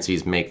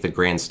 cryptocurrencies make the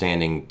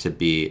grandstanding to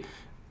be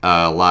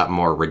a lot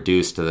more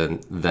reduced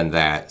than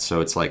that. So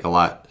it's like a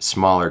lot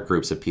smaller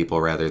groups of people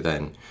rather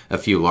than a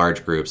few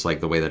large groups, like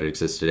the way that it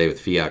exists today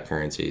with fiat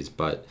currencies.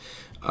 But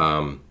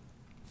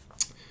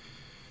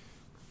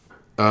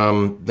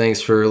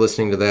thanks for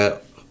listening to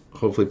that.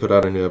 Hopefully put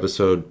out a new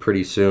episode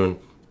pretty soon.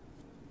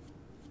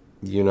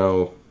 You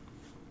know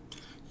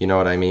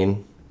what I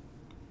mean.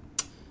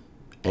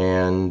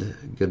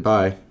 And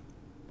goodbye.